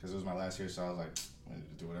year, because it was my last year. So I was like, I need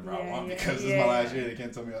to do whatever I want because this is my last year. They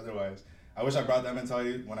can't tell me otherwise. I wish I brought that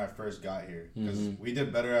mentality when I first got here, because we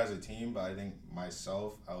did better as a team. But I think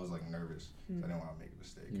myself, I was like nervous. So I didn't want to make a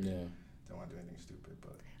mistake. Didn't want to do anything stupid.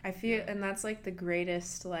 But I feel, and that's like the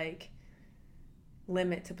greatest like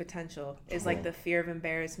limit to potential is like the fear of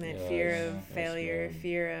embarrassment, fear of failure,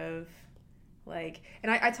 fear of. Like,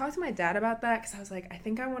 and I talked to my dad about that because I was like, I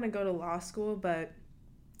think I want to go to law school, but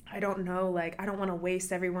I don't know, like, I don't want to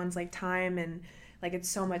waste everyone's, like, time, and, like, it's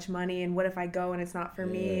so much money, and what if I go and it's not for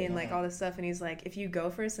me, and, like, all this stuff, and he's like, if you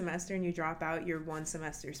go for a semester and you drop out, you're one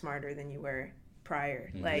semester smarter than you were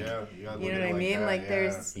prior, like, you know what I mean? Like,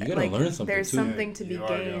 there's, you gotta learn something there's too. Something to be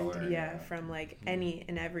gained, from, like, any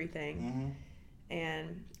and everything,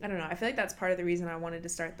 and, I don't know, I feel like that's part of the reason I wanted to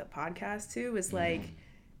start the podcast, too, is, like,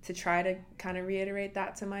 to try to kind of reiterate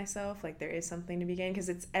that to myself, like there is something to be gained, because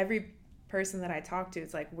it's every person that I talk to,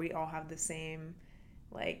 it's like we all have the same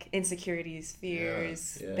like insecurities,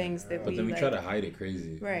 fears, things that but then we try to hide it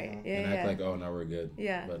crazy, right? And act like, oh, now we're good.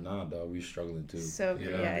 Yeah. But nah, dog, we struggling too. So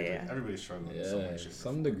everybody's struggling. Yeah, to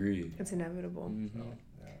some degree. It's inevitable. Mm-hmm. So,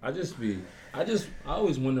 I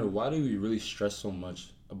always wonder, why do we really stress so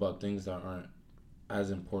much about things that aren't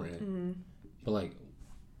as important? Mm-hmm. But like,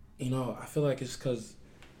 I feel like it's because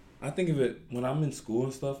I think of it when I'm in school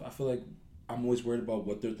and stuff. I feel like I'm always worried about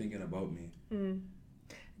what they're thinking about me. Mm.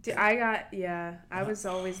 Dude, I was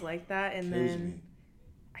always like that, and then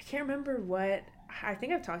I can't remember what, I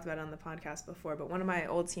think I've talked about it on the podcast before, but one of my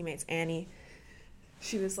old teammates, Annie,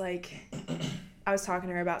 she was like, I was talking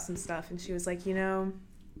to her about some stuff, and she was like,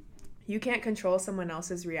 you can't control someone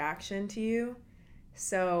else's reaction to you,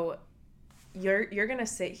 so you're gonna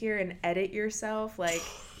sit here and edit yourself like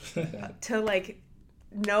to like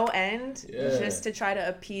no end just to try to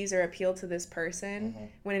appease or appeal to this person,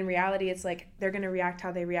 when in reality it's like they're gonna react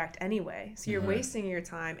how they react anyway, so you're wasting your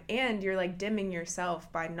time, and you're like dimming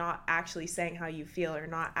yourself by not actually saying how you feel or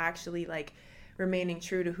not actually like remaining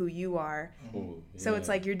true to who you are. So it's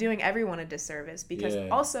like you're doing everyone a disservice, because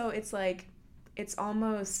also it's like it's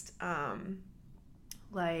almost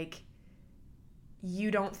like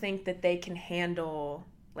you don't think that they can handle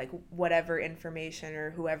like whatever information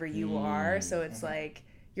or whoever you are, so it's like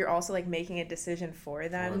you're also like making a decision for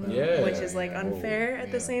them, which is like unfair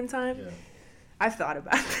at the same time. I've thought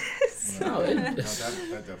about this. No, that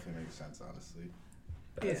definitely makes sense, honestly.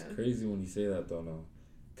 That's crazy when you say that though, no,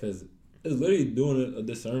 because it's literally doing a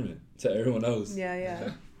discernment to everyone else.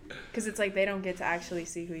 Because it's like they don't get to actually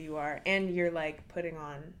see who you are, and you're like putting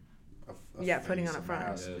on putting on a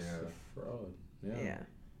front. It's a fraud.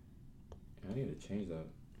 I need to change that.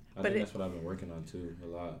 I think that's what I've been working on too a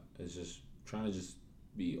lot. It's just trying to just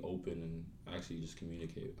be open and actually just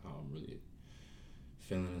communicate how I'm really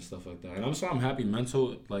feeling and stuff like that. And I'm happy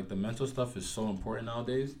the mental stuff is so important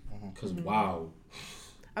nowadays, because wow.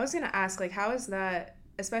 I was gonna ask, like, how is that,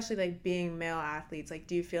 especially like being male athletes, like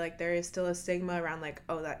do you feel like there is still a stigma around like,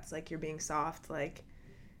 oh, that's like you're being soft, like,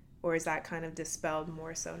 or is that kind of dispelled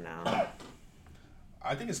more so now?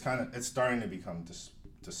 I think it's starting to become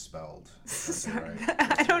dispelled. Right?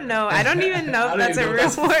 I don't know. I don't even know if that's a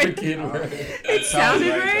real word. It sounded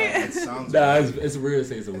right. It sounds right. It's weird to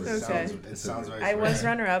say it's a word. Okay. It sounds right. I was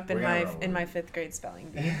runner-up in my 5th grade spelling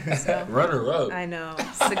bee. So. Runner-up. I know.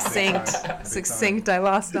 Succinct. I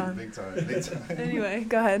lost on. Big time. Anyway,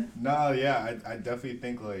 go ahead. No, yeah, I definitely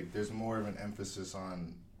think like there's more of an emphasis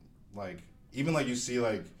on like, even like you see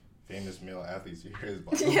like famous male athletes, you hear his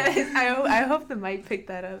body. I hope the mic picked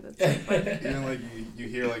that up. That's so funny. Even like you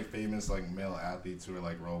hear like famous like male athletes who are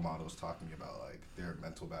like role models talking about like their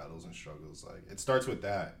mental battles and struggles. Like it starts with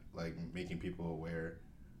that, like making people aware,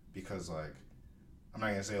 because like I'm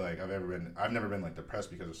not gonna say like I've never been like depressed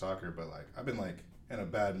because of soccer, but like I've been like in a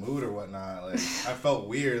bad mood or whatnot. Like I felt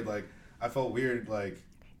weird. I felt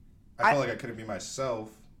like I couldn't be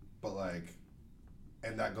myself, but like,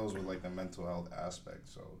 and that goes with like the mental health aspect.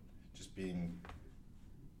 So just being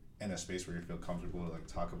in a space where you feel comfortable to like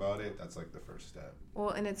talk about it, that's like the first step. Well,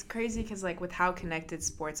 and it's crazy because like with how connected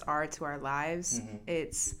sports are to our lives,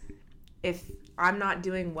 it's, if I'm not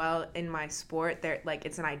doing well in my sport, there like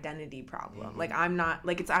it's an identity problem. Like I'm not who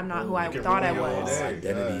I thought I was.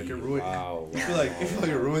 Identity. It can ruin. Wow. You feel like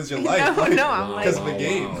it ruins your life. I'm like, because of the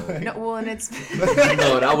game. No, well, and it's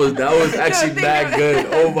no, that was actually that good.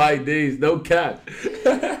 Oh my days, no cap.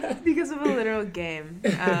 because of a literal game.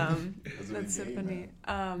 That's so funny.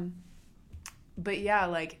 But yeah,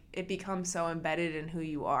 like it becomes so embedded in who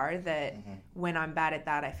you are that when I'm bad at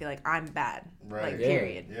that, I feel like I'm bad. Right. Like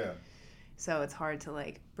period. Yeah. So it's hard to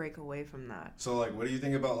like break away from that. So like, what do you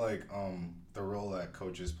think about like the role that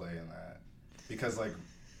coaches play in that? Because like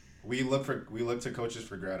we look to coaches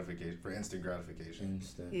for gratification, for instant gratification.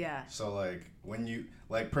 Yeah. So like when you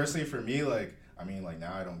like, personally for me, like I mean like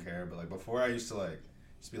now I don't care, but like before I used to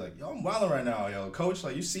be like, yo, I'm wilding right now, yo, coach,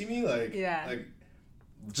 like you see me, like like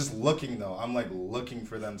just looking though, I'm like looking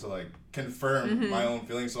for them to like confirm my own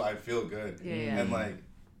feelings so I feel good. And like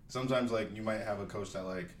sometimes like you might have a coach that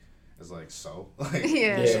like is like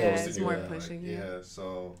it's more pushing.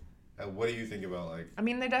 So what do you think about like? I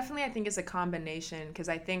mean, there definitely I think is a combination, because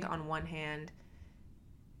I think on one hand,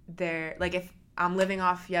 they're like, if I'm living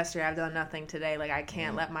off yesterday, I've done nothing today, like I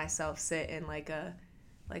can't let myself sit in like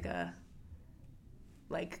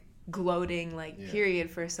gloating like Yeah.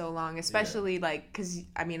 period for so long, especially like because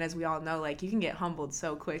I mean, as we all know, like you can get humbled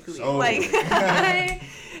so quickly. So like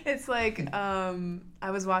it's like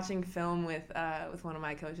I was watching film with one of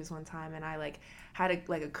my coaches one time, and I like had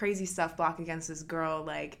a crazy stuff block against this girl,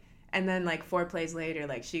 like, and then like 4 plays later,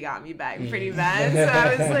 like she got me back pretty bad. So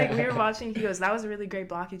I was like, we were watching, he goes, that was a really great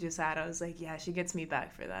block you just had. I was like, yeah, she gets me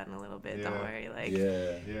back for that in a little bit. Yeah. Don't worry. Like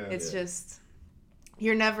Yeah. it's just,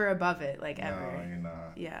 you're never above it, like, ever. No, you're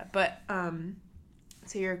not. Yeah, but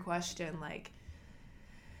to your question, like,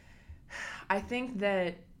 I think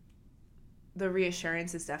that the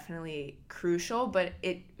reassurance is definitely crucial, but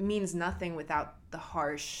it means nothing without the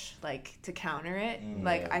harsh, like, to counter it.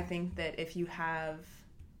 Like, I think that if you have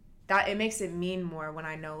that, it makes it mean more when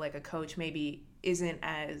I know, like, a coach maybe isn't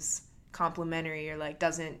as complimentary or, like,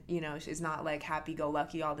 doesn't, you know, is not, like,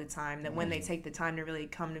 happy-go-lucky all the time, that when they take the time to really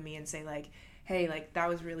come to me and say, like, hey, like, that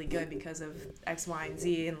was really good because of X, Y, and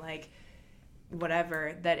Z, and, like,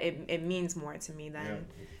 whatever, that it means more to me then.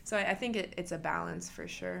 Yeah. So I think it's a balance for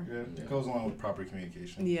sure. Yeah, it goes along with proper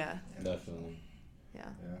communication. Yeah. Definitely. Yeah.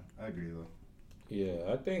 Yeah, I agree, though.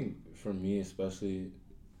 Yeah, I think for me especially,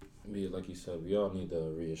 like you said, we all need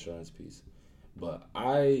the reassurance piece. But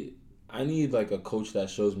I need, like, a coach that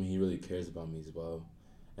shows me he really cares about me as well.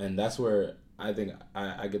 And that's where I think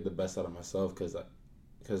I get the best out of myself,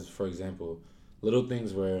 because for example, little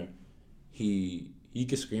things where he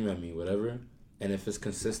could scream at me, whatever, and if it's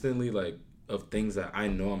consistently, like, of things that I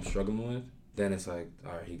know I'm struggling with, then it's like,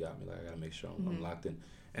 all right, he got me. Like, I gotta make sure I'm locked in.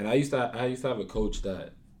 And I used to have a coach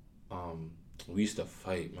that we used to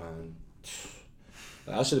fight, man.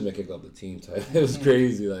 I should have been kicked off the team type. It was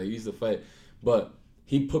crazy. Like, we used to fight, but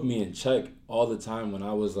he put me in check all the time when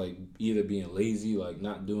I was, like, either being lazy, like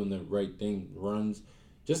not doing the right thing, runs,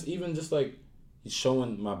 just like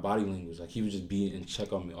showing my body language. Like, he would just be in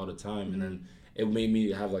check on me all the time, and then it made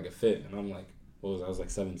me have, like, a fit. And I'm like, I was like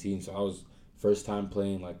 17, so I was first time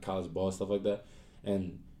playing, like, college ball, stuff like that.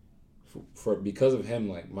 And because of him,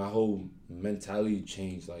 like, my whole mentality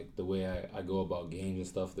changed, like, the way I go about games and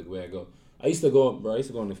stuff, the way I go. I used to go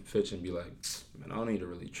on the pitch and be like, man, I don't need to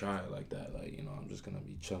really try it like that. Like, you know, I'm just going to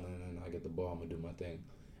be chilling, and I get the ball, I'm going to do my thing.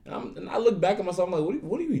 And I look back at myself, I'm like,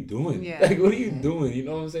 what are you doing? Yeah. Like, what are you doing? You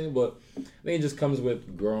know what I'm saying? But I think it just comes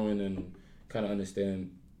with growing and kind of understanding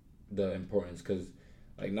the importance. Because,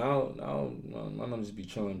 like, now, my mom just be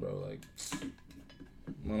chilling, bro. Like,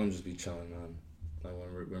 my mom just be chilling, man. Like,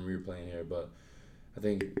 when we were playing here. But I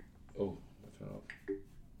think, I turn it off.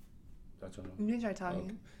 I turn it off? You can try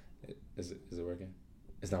talking. Okay. Is it working?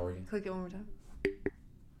 It's not working. Click it one more time.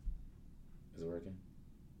 Is it working?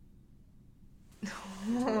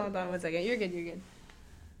 Hold on 1 second. You're good.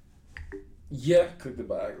 Yeah, click the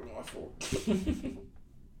bag on my fault.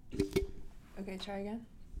 Okay, try again.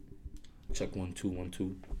 Check 1 2 1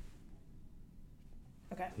 2.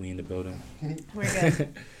 Okay. We in the building. We're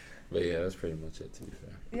good. But yeah, that's pretty much it, to be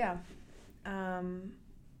fair. Yeah.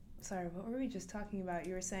 Sorry, what were we just talking about?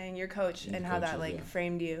 You were saying your coach and how that, like,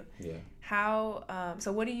 framed you. Yeah. How,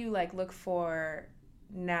 so what do you, like, look for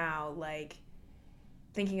now, like,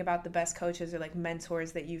 thinking about the best coaches or, like,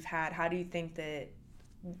 mentors that you've had? How do you think that,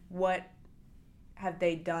 what have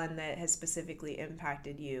they done that has specifically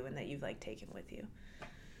impacted you and that you've, like, taken with you?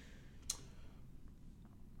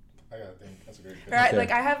 I gotta think. That's a great question. Right,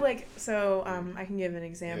 like, I have, like, so I can give an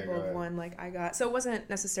example go of ahead. one, like, I got, so it wasn't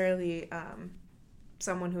necessarily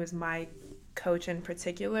someone who was my coach in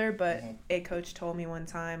particular, but a coach told me one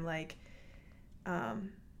time, like, I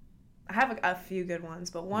have a few good ones,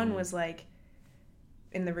 but one was, like,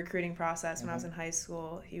 in the recruiting process when I was in high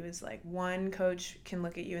school, he was like, one coach can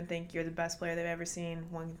look at you and think you're the best player they've ever seen,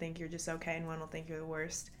 one can think you're just okay, and one will think you're the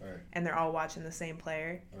worst. Right. And they're all watching the same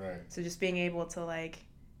player. Right. So just being able to, like,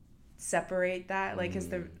 separate that, like, is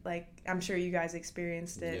the, like, I'm sure you guys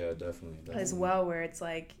experienced it. Yeah, definitely. As well, where it's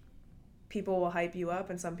like people will hype you up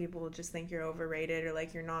and some people will just think you're overrated or,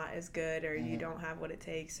 like, you're not as good or you don't have what it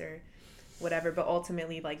takes or whatever, but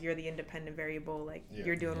ultimately, like, you're the independent variable, like,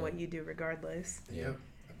 you're doing what you do regardless. Yeah.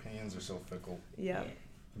 Opinions are so fickle. Yeah.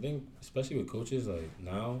 I think especially with coaches, like,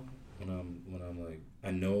 now when I'm like, I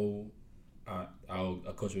know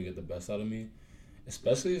a coach will get the best out of me,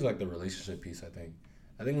 especially is, like, the relationship piece. I think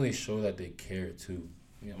when they show that they care too.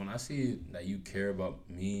 You know, when I see that you care about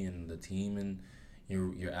me and the team and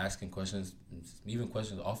you're asking questions, even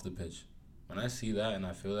questions off the pitch. When I see that and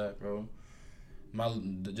I feel that, bro,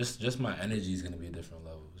 just my energy is gonna be a different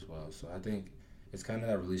level as well. So I think it's kind of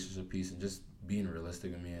that relationship piece and just being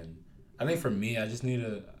realistic with me. And I think for me, I just need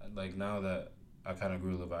to, like, now that I kind of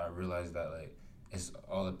grew a little bit, I realized that, like, it's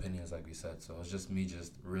all opinions, like we said. So it's just me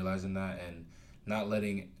just realizing that and not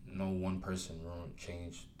letting no one person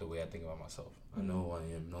change the way I think about myself. I know who I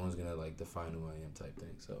am. No one's gonna like define who I am type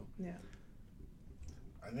thing. So yeah.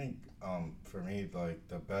 I think for me, like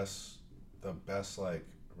the best like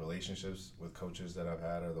relationships with coaches that I've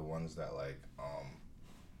had are the ones that like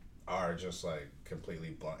are just like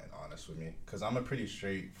completely blunt and honest with me, because I'm a pretty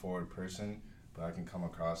straightforward person, but I can come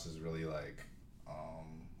across as really like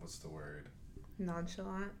what's the word?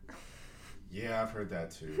 Nonchalant. Yeah, I've heard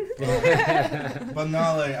that too. But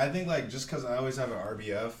no, like I think like just because I always have an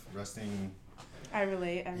RBF resting. I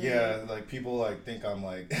relate. Yeah, like people like think I'm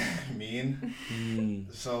like mean.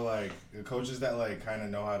 So like the coaches that like kind of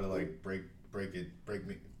know how to like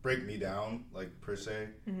break me down, like per se,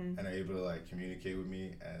 and are able to like communicate with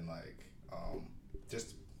me and like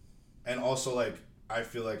just, and also like I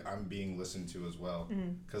feel like I'm being listened to as well,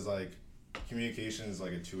 because like communication is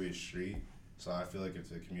like a two-way street. So I feel like if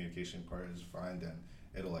the communication part is fine, then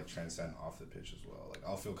it'll like transcend off the pitch as well. Like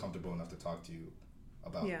I'll feel comfortable enough to talk to you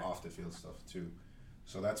about off the field stuff too.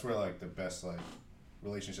 So that's where like the best like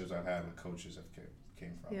relationships I've had with coaches have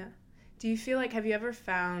came from. Yeah. Do you feel like, have you ever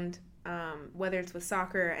found, whether it's with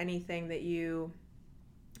soccer or anything, that you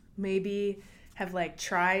maybe have like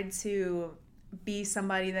tried to be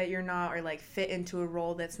somebody that you're not, or like fit into a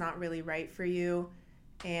role that's not really right for you,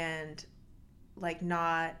 and like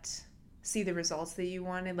not see the results that you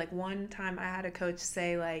wanted? Like one time I had a coach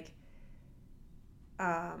say like,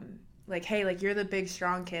 hey, like you're the big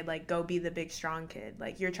strong kid, like go be the big strong kid.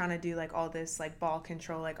 Like you're trying to do like all this like ball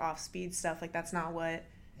control, like off speed stuff. Like that's not what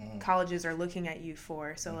colleges are looking at you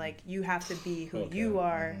for. So like you have to be who you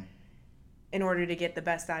are in order to get the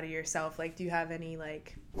best out of yourself. Like do you have any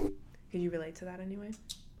like, could you relate to that anyway?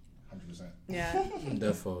 100%. Yeah.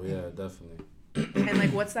 Definitely. And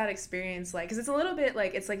like what's that experience like? Because it's a little bit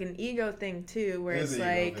like, it's like an ego thing too, where it's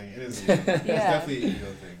like it is an ego thing. It's definitely an ego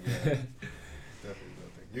thing. Yeah. Definitely ego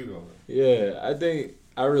thing. You go. Yeah, I think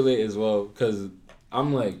I relate as well, because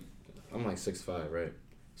I'm like 6'5", right?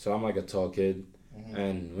 So I'm like a tall kid,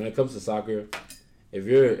 and when it comes to soccer, if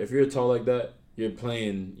you're tall like that, you're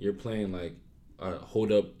playing like a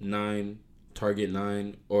hold up 9, target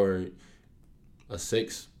 9, or a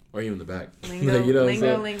 6. Or even the back. Lingo, like, you know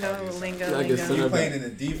lingo. Like You're playing in the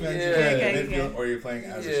defense, midfield, or you're playing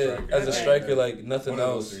as a striker. As a striker, like nothing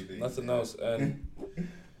else. And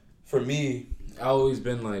for me, I always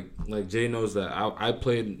been like Jay knows that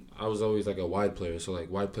I was always like a wide player. So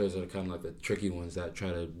like wide players are kind of like the tricky ones that try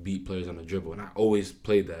to beat players on the dribble. And I always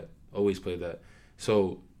played that.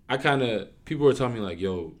 So I kind of, people were telling me like,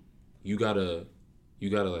 yo, you gotta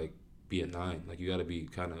like be a 9. Like you gotta be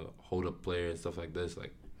kind of hold up player and stuff like this.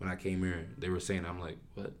 Like, when I came here, they were saying, I'm like,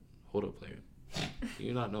 what? Hold up, player.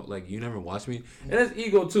 You not know, like, you never watched me? And that's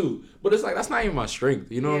ego, too. But it's like, that's not even my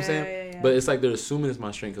strength. You know what I'm saying? Yeah. But it's like they're assuming it's my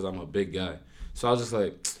strength because I'm a big guy. So I was just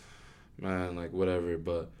like, man, like, whatever.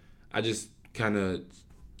 But I just kind of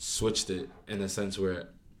switched it in a sense where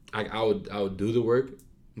I would do the work,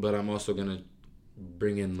 but I'm also going to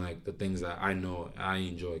bring in like the things that I know I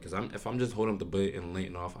enjoy, because if I'm just holding up the bait and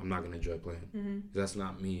laying off, I'm not gonna enjoy playing. That's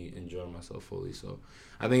not me enjoying myself fully. So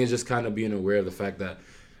I think it's just kind of being aware of the fact that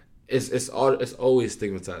it's always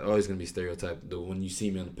stigmatized, always gonna be stereotyped. When you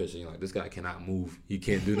see me on the pitch, and you're like, this guy cannot move, he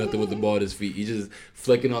can't do nothing with the ball at his feet, he's just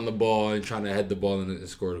flicking on the ball and trying to head the ball and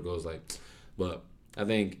score the goals. Like, but I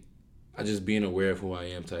think I just being aware of who I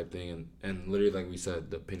am type thing, and literally like we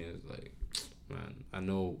said, the opinion is like, man, I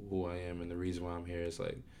know who I am, and the reason why I'm here is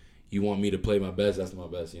like, you want me to play my best, that's my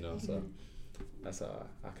best, you know. So that's how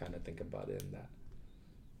I kind of think about it in that.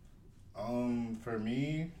 For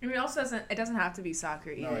me, I mean, it doesn't have to be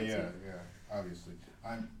soccer either. No, yeah, obviously.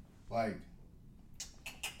 I'm like,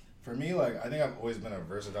 for me, like I think I've always been a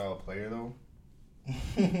versatile player though,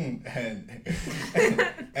 and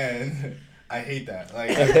I hate that.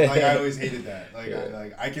 Like I always hated that.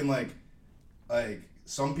 Like I can like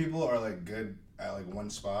some people are like good at like one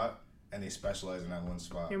spot and they specialize in that one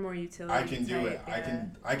spot. You're more utility. I can do it. Yeah.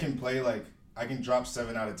 I can play like, I can drop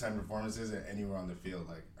 7 out of 10 performances at anywhere on the field.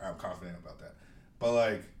 Like I'm confident about that. But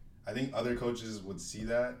like I think other coaches would see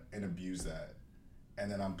that and abuse that,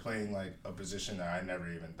 and then I'm playing like a position that I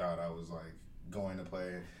never even thought I was like going to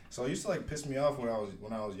play. So it used to like piss me off when I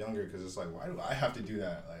was younger, because it's like, why do I have to do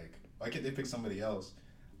that? Like why can't they pick somebody else?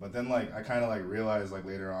 But then like I kind of like realized like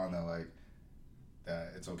later on that like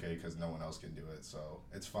that it's okay because no one else can do it, so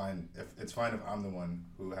it's fine if I'm the one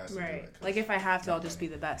who has to do it. Like if I have to, I'll just be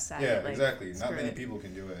the best at it. Yeah, like, exactly. Not many people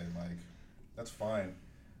can do it, and like that's fine.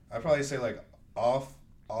 I'd probably say like off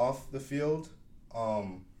the field,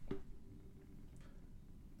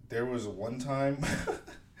 there was one time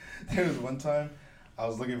I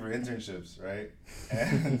was looking for internships, right?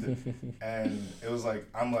 And it was like,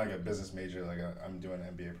 I'm like a business major, like I'm doing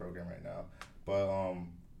an MBA program right now. But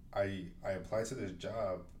I applied to this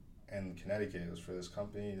job in Connecticut. It was for this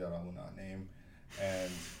company that I will not name.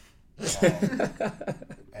 And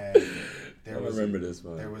there was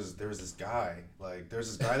this guy, like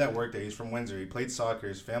there's this guy that worked there. He's from Windsor. He played soccer.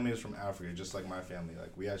 His family was from Africa, just like my family.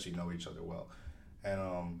 Like we actually know each other well.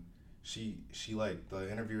 And she like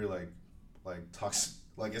the interviewer like talks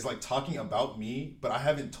like is like talking about me, but I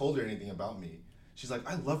haven't told her anything about me. She's like,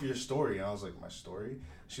 I love your story, and I was like, my story?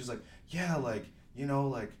 She was like, yeah, like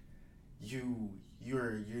like you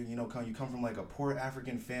come from like a poor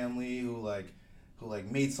African family who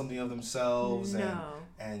made something of themselves,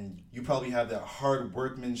 and you probably have that hard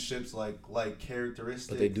workmanship like characteristic.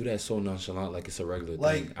 But they do that so nonchalant, like it's a regular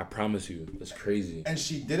thing. I promise you, it's crazy. And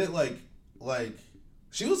she did it like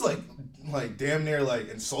she was like damn near like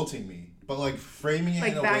insulting me, but like framing it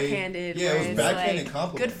like in a backhanded way. Yeah, it was backhanded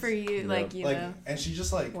compliments. Good for you, like you know. And she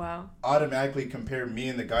just like automatically compared me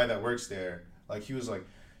and the guy that works there. Like she was like,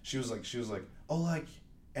 oh like,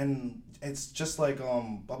 and it's just like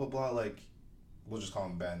blah blah blah, like we'll just call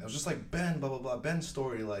him Ben. It was just like Ben blah blah blah, Ben's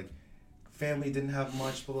story, like family didn't have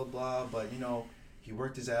much blah blah blah, but he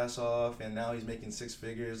worked his ass off and now he's making 6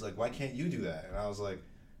 figures. Like why can't you do that? And I was like,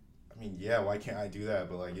 I mean, yeah, why can't I do that?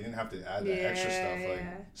 But like you didn't have to add that extra stuff. Like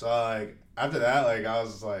so like after that, like I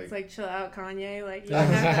was like, it's like chill out, Kanye. Like you don't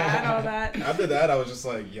have to add all that. After that, I was just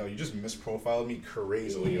like, yo, you just misprofiled me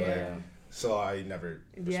crazily. Like so I never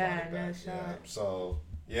responded back. So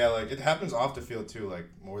yeah, like it happens off the field too, like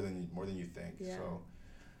more than you think. Yeah. So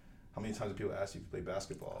how many times do people ask you to play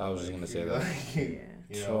basketball? I was just gonna say that.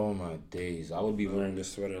 Oh my days, I would be wearing this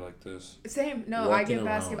sweater like this. Same. No, I get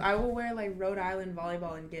basketball. I will wear like Rhode Island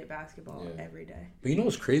volleyball and get basketball every day. But you know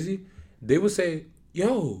what's crazy? They would say,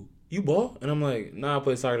 "Yo, you ball?" And I'm like, "Nah, I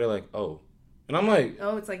play soccer." They're like, "Oh." And I'm like,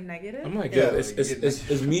 oh, it's like negative? I'm like, yeah,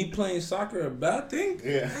 is me playing soccer a bad thing?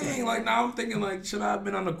 Yeah. Dang, like now I'm thinking like, should I have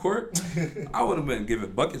been on the court? I would have been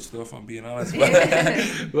giving buckets though, if I'm being honest.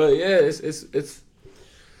 But yeah, it's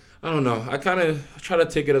I don't know. I kind of try to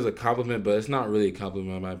take it as a compliment, but it's not really a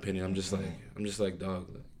compliment in my opinion. I'm just like, dog,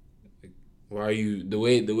 like, why are you the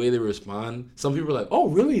way they respond? Some people are like, oh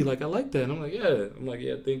really? Like I like that. And I'm like,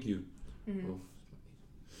 yeah, thank you. Mm-hmm. Oh.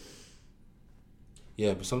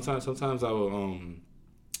 Yeah, but sometimes I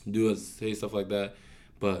will say stuff like that,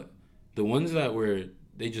 but the ones that where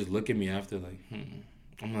they just look at me after like,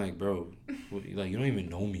 I'm like, bro, like you don't even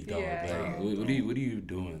know me, dog. Like, what are you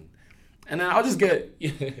doing? And then I'll just get,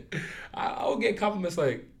 I'll get compliments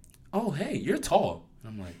like, oh hey, you're tall.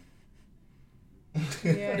 And I'm like,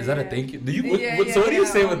 is that a thank you? Do you? So what do you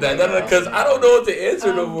say with that? Because I don't know what to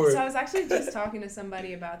answer no more. So I was actually just talking to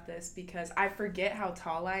somebody about this because I forget how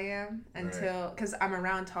tall I am because I'm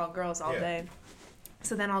around tall girls all day.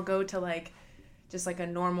 So then I'll go to like just like a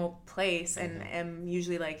normal place and am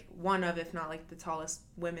usually like one of, if not like the tallest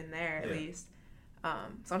women there at least.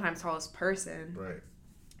 Sometimes tallest person. Right.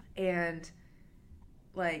 And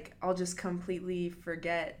like I'll just completely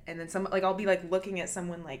forget, and then I'll be like looking at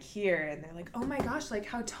someone like here, and they're like, "Oh my gosh, like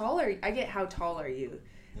how tall are you?" I get "How tall are you?"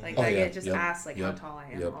 Like I get asked like how tall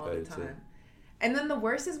I am all the time. And then the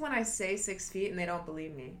worst is when I say 6 feet and they don't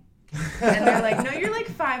believe me, and they're like, "No, you're like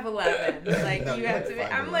 5'11". Like no, you have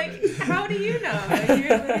to. I'm like, how do you know? Like,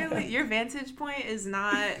 you're literally, your vantage point is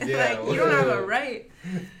not like you don't have a right.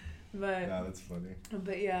 But no, that's funny.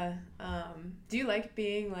 But yeah, do you like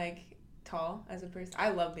being like tall as a person?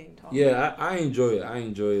 I love being tall. Yeah, I enjoy it.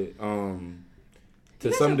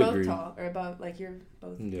 To some degree. Both tall, or about like you're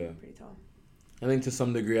both pretty tall. I think to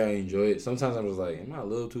some degree I enjoy it. Sometimes I'm just like, am I a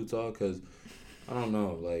little too tall? Because I don't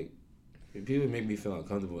know, like people make me feel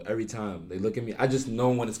uncomfortable every time they look at me. I just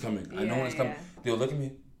know when it's coming. I know when it's coming. They'll look at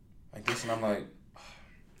me like this, and I'm like,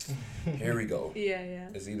 here we go. Yeah.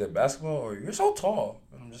 It's either basketball or you're so tall.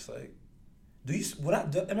 And I'm just like, am I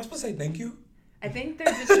supposed to say thank you? I think they're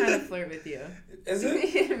just trying to flirt with you. Is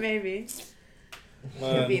it? Maybe.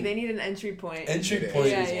 They need an entry point. Entry point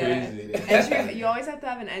is crazy. You always have to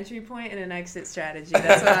have an entry point and an exit strategy.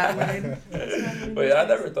 That's what I've learned. But yeah, I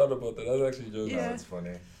never thought about that. That's actually joking. Yeah. That's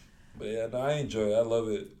funny. But yeah, no, I enjoy it. I love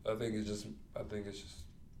it. I think it's just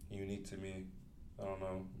unique to me. I don't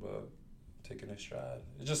know, but taking a stride.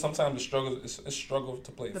 It's just sometimes the struggle. It's a struggle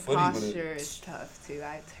to play footy with it. The posture is tough too.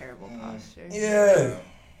 I have terrible posture. Yeah.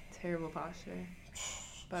 Terrible posture.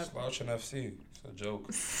 But Slouching FC. It's a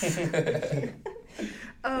joke.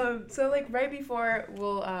 So like right before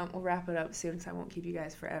we'll wrap it up soon, so I won't keep you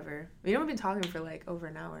guys forever. We've been talking for like over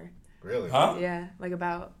an hour. Really? Huh? Yeah, like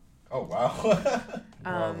about. Oh wow.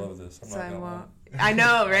 I love this. I'm not gonna lie. I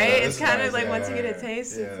know, right? Yeah, It's kind of like once you get a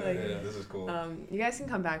taste, it's like. Yeah, this is cool. You guys can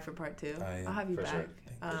come back for part 2. I'll have you for back. Sure.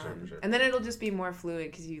 For sure. And then it'll just be more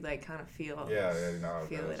fluid because you like kind of feel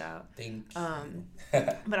it out. Thanks.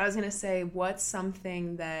 But I was gonna say, what's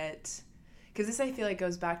something that, because this I feel like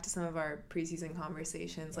goes back to some of our preseason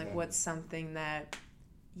conversations. Like, what's something that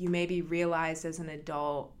you maybe realized as an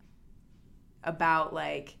adult about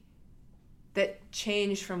like that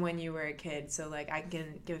changed from when you were a kid? So like I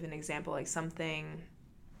can give an example. Like something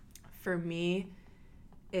for me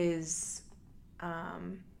is.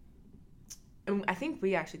 And I think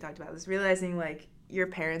we actually talked about this, realizing like your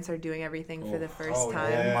parents are doing everything for the first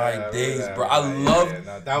time. Yeah, my days, bro. I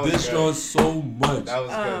love this show so much. That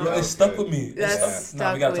was good. It stuck with me. That's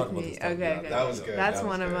stuck we gotta with talk about me. this stuff. Okay. That was good. That's that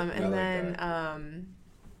was one good. of them. And like then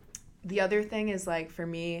the other thing is like for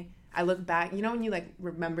me, I look back, you know when you like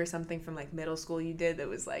remember something from like middle school you did that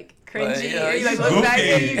was like cringy, or you like look back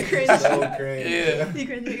and you cringe. So cringe. Yeah. You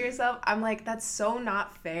cringe at yourself. I'm like, that's so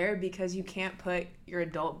not fair because you can't put your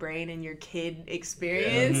adult brain in your kid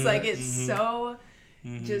experience. Yeah. Like it's so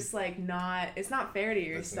just like not, it's not fair to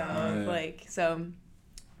yourself. Like, so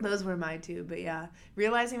those were my 2. But yeah,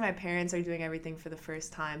 realizing my parents are doing everything for the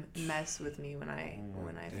first time messed with me when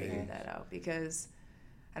I figured that out, because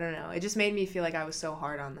I don't know. It just made me feel like I was so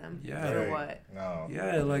hard on them. Yeah. For what? No.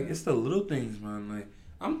 Yeah, like it's the little things, man. Like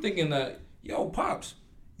I'm thinking that, yo, pops,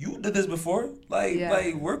 you did this before.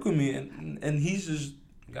 Like work with me, and he's just,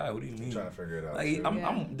 guy, what do you mean? I'm trying to figure it out. Like too.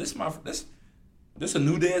 I'm this a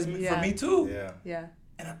new day for me too. Yeah. Yeah.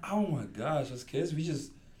 And oh my gosh, as kids, we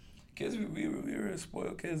were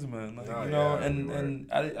spoiled kids, man. Like, and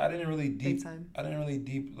I didn't really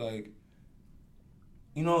deep like.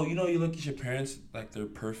 You look at your parents like they're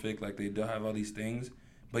perfect, like they do have all these things,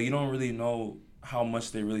 but you don't really know how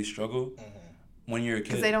much they really struggle when you're a kid.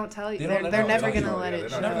 Because they don't tell you. They're never going to let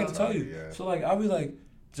it show. They're never going to tell you. Yeah. So, like, I'll be like,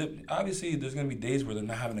 obviously, there's going to be days where they're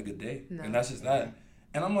not having a good day. No. And that's just that.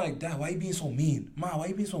 And I'm like, Dad, why are you being so mean? Ma, why are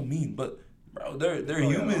you being so mean? But, bro, they're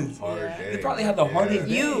humans. They probably have the hardest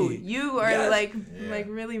day. You are, like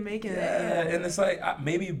really making it. Yeah, and it's like,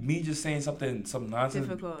 maybe me just saying some nonsense.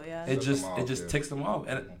 Difficult, yeah. It just ticks them off.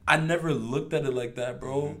 And I never looked at it like that,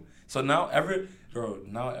 bro. Mm-hmm. So now, ever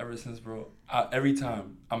since, bro, every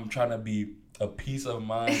time I'm trying to be a peace of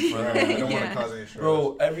mind for them. I don't want to cause any stress.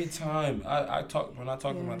 Bro, every time we're not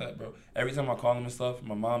talking about that, bro. Every time I call them and stuff,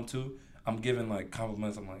 my mom too, I'm giving like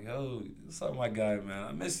compliments. I'm like, yo, what's up, my guy, man?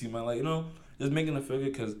 I miss you, man. Like, just making them feel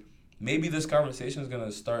good, because maybe this conversation is going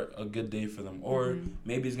to start a good day for them, or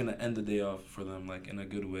maybe it's going to end the day off for them, like, in a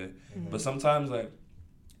good way. Mm-hmm. But sometimes, like,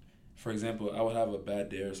 for example, I would have a bad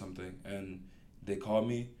day or something, and they call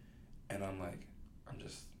me, and I'm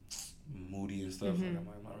just moody and stuff. Like, I'm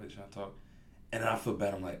not really trying to talk. And I feel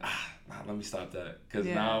bad. I'm like, let me stop that. Because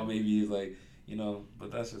now maybe it's like,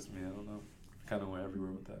 but that's just me. I don't know. Kind of went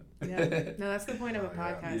everywhere with that. Yeah. No, that's the point of a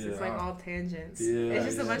podcast. Yeah. It's like all tangents. Yeah, it's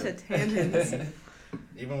just a bunch of tangents.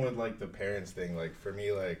 Even with like the parents thing, like for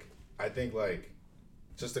me, like I think like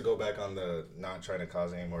just to go back on the not trying to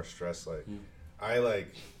cause any more stress, like I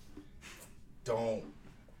like don't.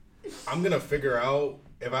 I'm gonna figure out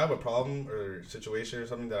if I have a problem or situation or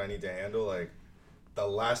something that I need to handle, like. The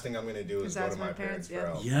last thing I'm gonna do is go to my parents for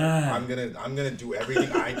help. Yeah. I'm gonna do everything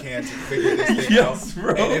I can to figure this thing out.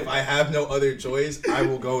 Bro. And if I have no other choice, I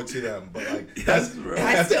will go to them. But like I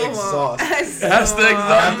have to exhaust. I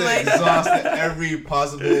have to exhaust every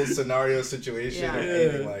possible scenario, situation, or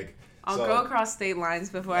anything. Like I'll go across state lines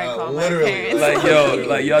before I call my Like, parents.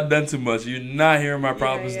 like y'all done too much. You're not hearing my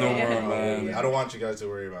problems no more, man. I don't want you guys to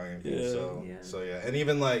worry about anything. So and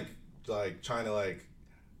even like trying to like.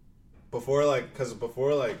 Before,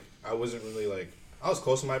 I wasn't really, like, I was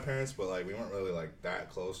close to my parents, but, like, we weren't really, like, that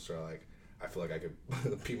close to, like, I feel like I could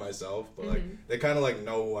be myself, but, like, they kind of, like,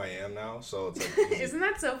 know who I am now, so it's, like, easy. Isn't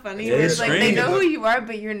that so funny? Yeah, it's like, they know who you are,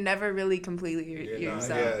 but you're never really completely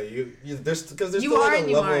yourself. There's still, like, a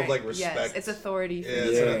level of, like, respect. Yes, it's authority. Yeah,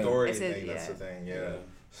 it's an authority thing, that's the thing,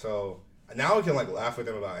 So, now we can, like, laugh with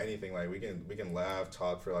them about anything, like, we can laugh,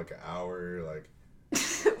 talk for, like, an hour, like,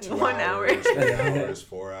 1 hour, 3 hours,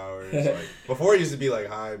 4 hours. Like, before it used to be like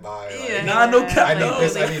hi, bye. Like, no cap. I need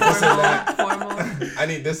this and that. I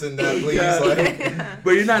need this and that, please. Like,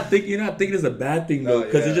 but you're not thinking it's a bad thing though,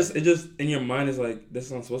 because it just in your mind is like this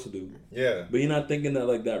is what I'm supposed to do. Yeah. But you're not thinking that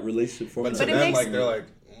like that relationship formula. But to them, like they're like,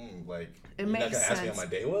 you're not gonna ask me how my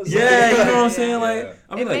day was. Yeah, you know what I'm saying? Like,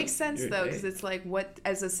 it makes sense though, because it's like, what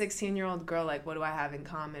as a 16-year-old girl, like, what do I have in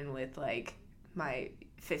common with like my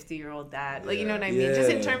 50-year-old dad? Like, you know what I mean? Just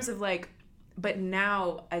in terms of like but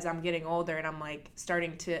now as I'm getting older and I'm like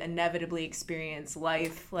starting to inevitably experience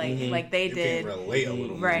life like they You did, can relate a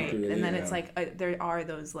little right? more. And then it's like there are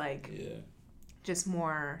those like just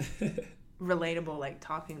more relatable like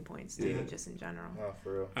talking points too, just in general. Oh,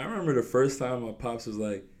 for real. I remember the first time my pops was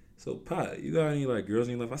like, "So, Pop, you got any like girls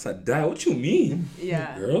in your life?" I said, "Dad, what you mean?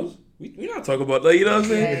 Yeah. Girls? We not talking about that, you know what I'm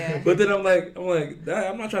saying?" Yeah. But then I'm like,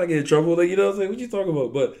 Dad, I'm not trying to get in trouble, like, you know what I'm saying? What you talking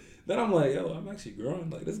about? But then I'm like, yo, I'm actually growing.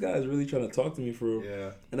 Like, this guy is really trying to talk to me for real.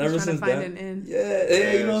 Yeah. And ever He's trying since to find that, an in.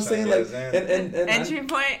 yeah, you know what I'm saying? Like, and entry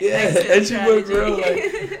point. yeah, exit entry point, strategy. bro.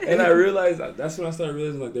 Like, and I realized that's when I started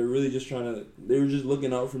realizing like they're really just they were just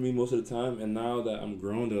looking out for me most of the time. And now that I'm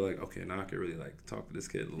grown, they're like, okay, now I can really like talk to this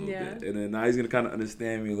kid a little bit. And then now he's gonna kind of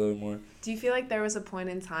understand me a little more. Do you feel like there was a point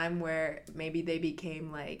in time where maybe they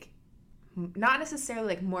became like, not necessarily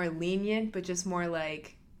like more lenient, but just more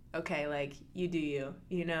like, okay, like you do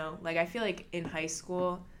you know? Like I feel like in high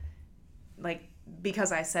school, like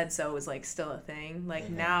because I said so was like still a thing. Like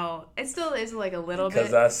now it still is like a little bit.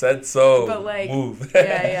 Because I said so. But like move.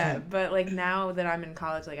 yeah. But like now that I'm in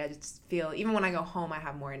college, like I just feel even when I go home, I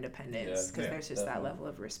have more independence because there's just that level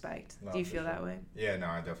of respect. Do you feel that way? Yeah, no,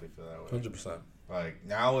 I definitely feel that way. 100%. Like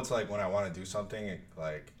now it's like when I want to do something,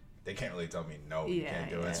 like they can't really tell me no, you can't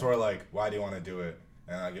do it. It's sort of like, why do you want to do it?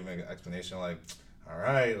 And I give them an explanation like, all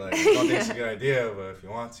right, like I don't think it's a good idea, but if you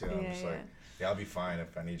want to, I'm just like, yeah, I'll be fine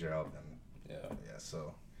if I need your help. Then yeah.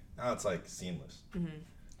 So now it's like seamless.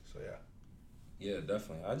 So yeah,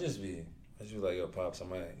 definitely. I just be like, yo, Pops, I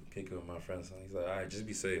might kick it with my friends. And he's like, all right, just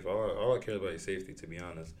be safe. All I care about is safety, to be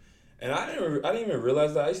honest. And I didn't even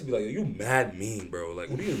realize that. I used to be like, you mad mean, bro. Like,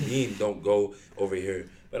 what do you mean don't go over here?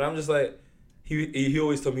 But I'm just like, he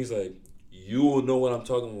always told me, he's like, you will know what I'm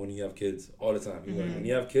talking about when you have kids all the time. He's like, when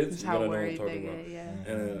you have kids, you're going to know what I'm talking about.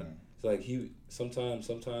 And it's like, he sometimes,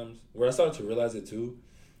 where I started to realize it too,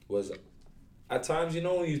 was at times, you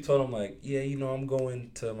know, when you told him like, yeah, you know, I'm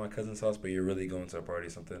going to my cousin's house, but you're really going to a party or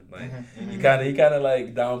something. Like, he kind of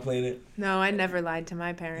like downplayed it. No, I never lied to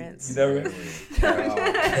my parents. You never?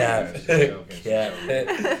 Cap.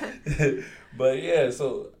 But yeah,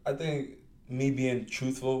 so I think me being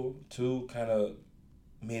truthful too kind of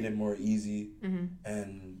made it more easy.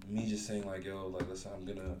 And me just saying like, yo, like, listen, I'm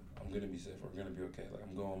gonna be safe. We're gonna be okay. Like,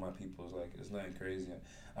 I'm going with my people. It's like, it's nothing crazy.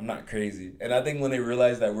 I'm not crazy. And I think when they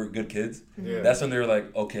realized that we're good kids, that's when they were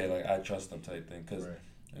like, okay, like I trust them type thing. Because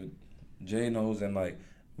Jay knows, and like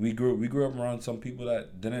we grew up around some people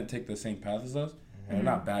that didn't take the same path as us, and they're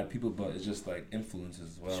not bad people, but it's just like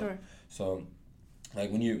influences as well. Sure. So,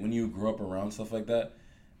 like when you grow up around stuff like that,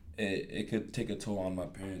 it could take a toll on my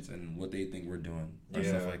parents and what they think we're doing or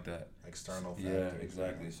stuff like that. External factors. Yeah,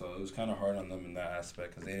 exactly. So it was kind of hard on them in that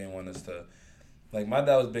aspect because they didn't want us to. Like, my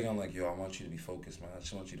dad was big on, like, yo, I want you to be focused, man. I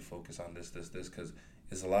just want you to focus on this, because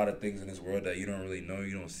there's a lot of things in this world that you don't really know,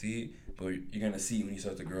 you don't see, but you're going to see when you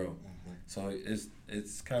start to grow. So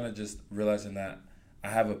it's kind of just realizing that I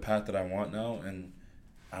have a path that I want now, and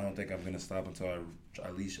I don't think I'm going to stop until I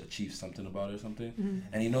at least achieve something about it or something.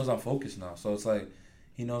 And he knows I'm focused now. So it's like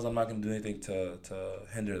he knows I'm not going to do anything to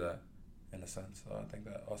hinder that, in a sense. So I think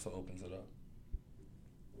that also opens it up.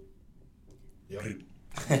 Yep.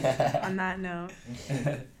 On that note,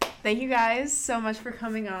 thank you guys so much for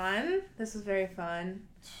coming on. This was very fun.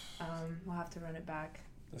 We'll have to run it back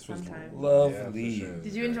sometime. Lovely. Yeah, sure.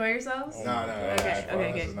 Did you enjoy yourselves? No. Okay,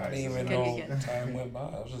 good. I didn't even Good, know good. time went by.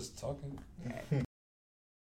 I was just talking.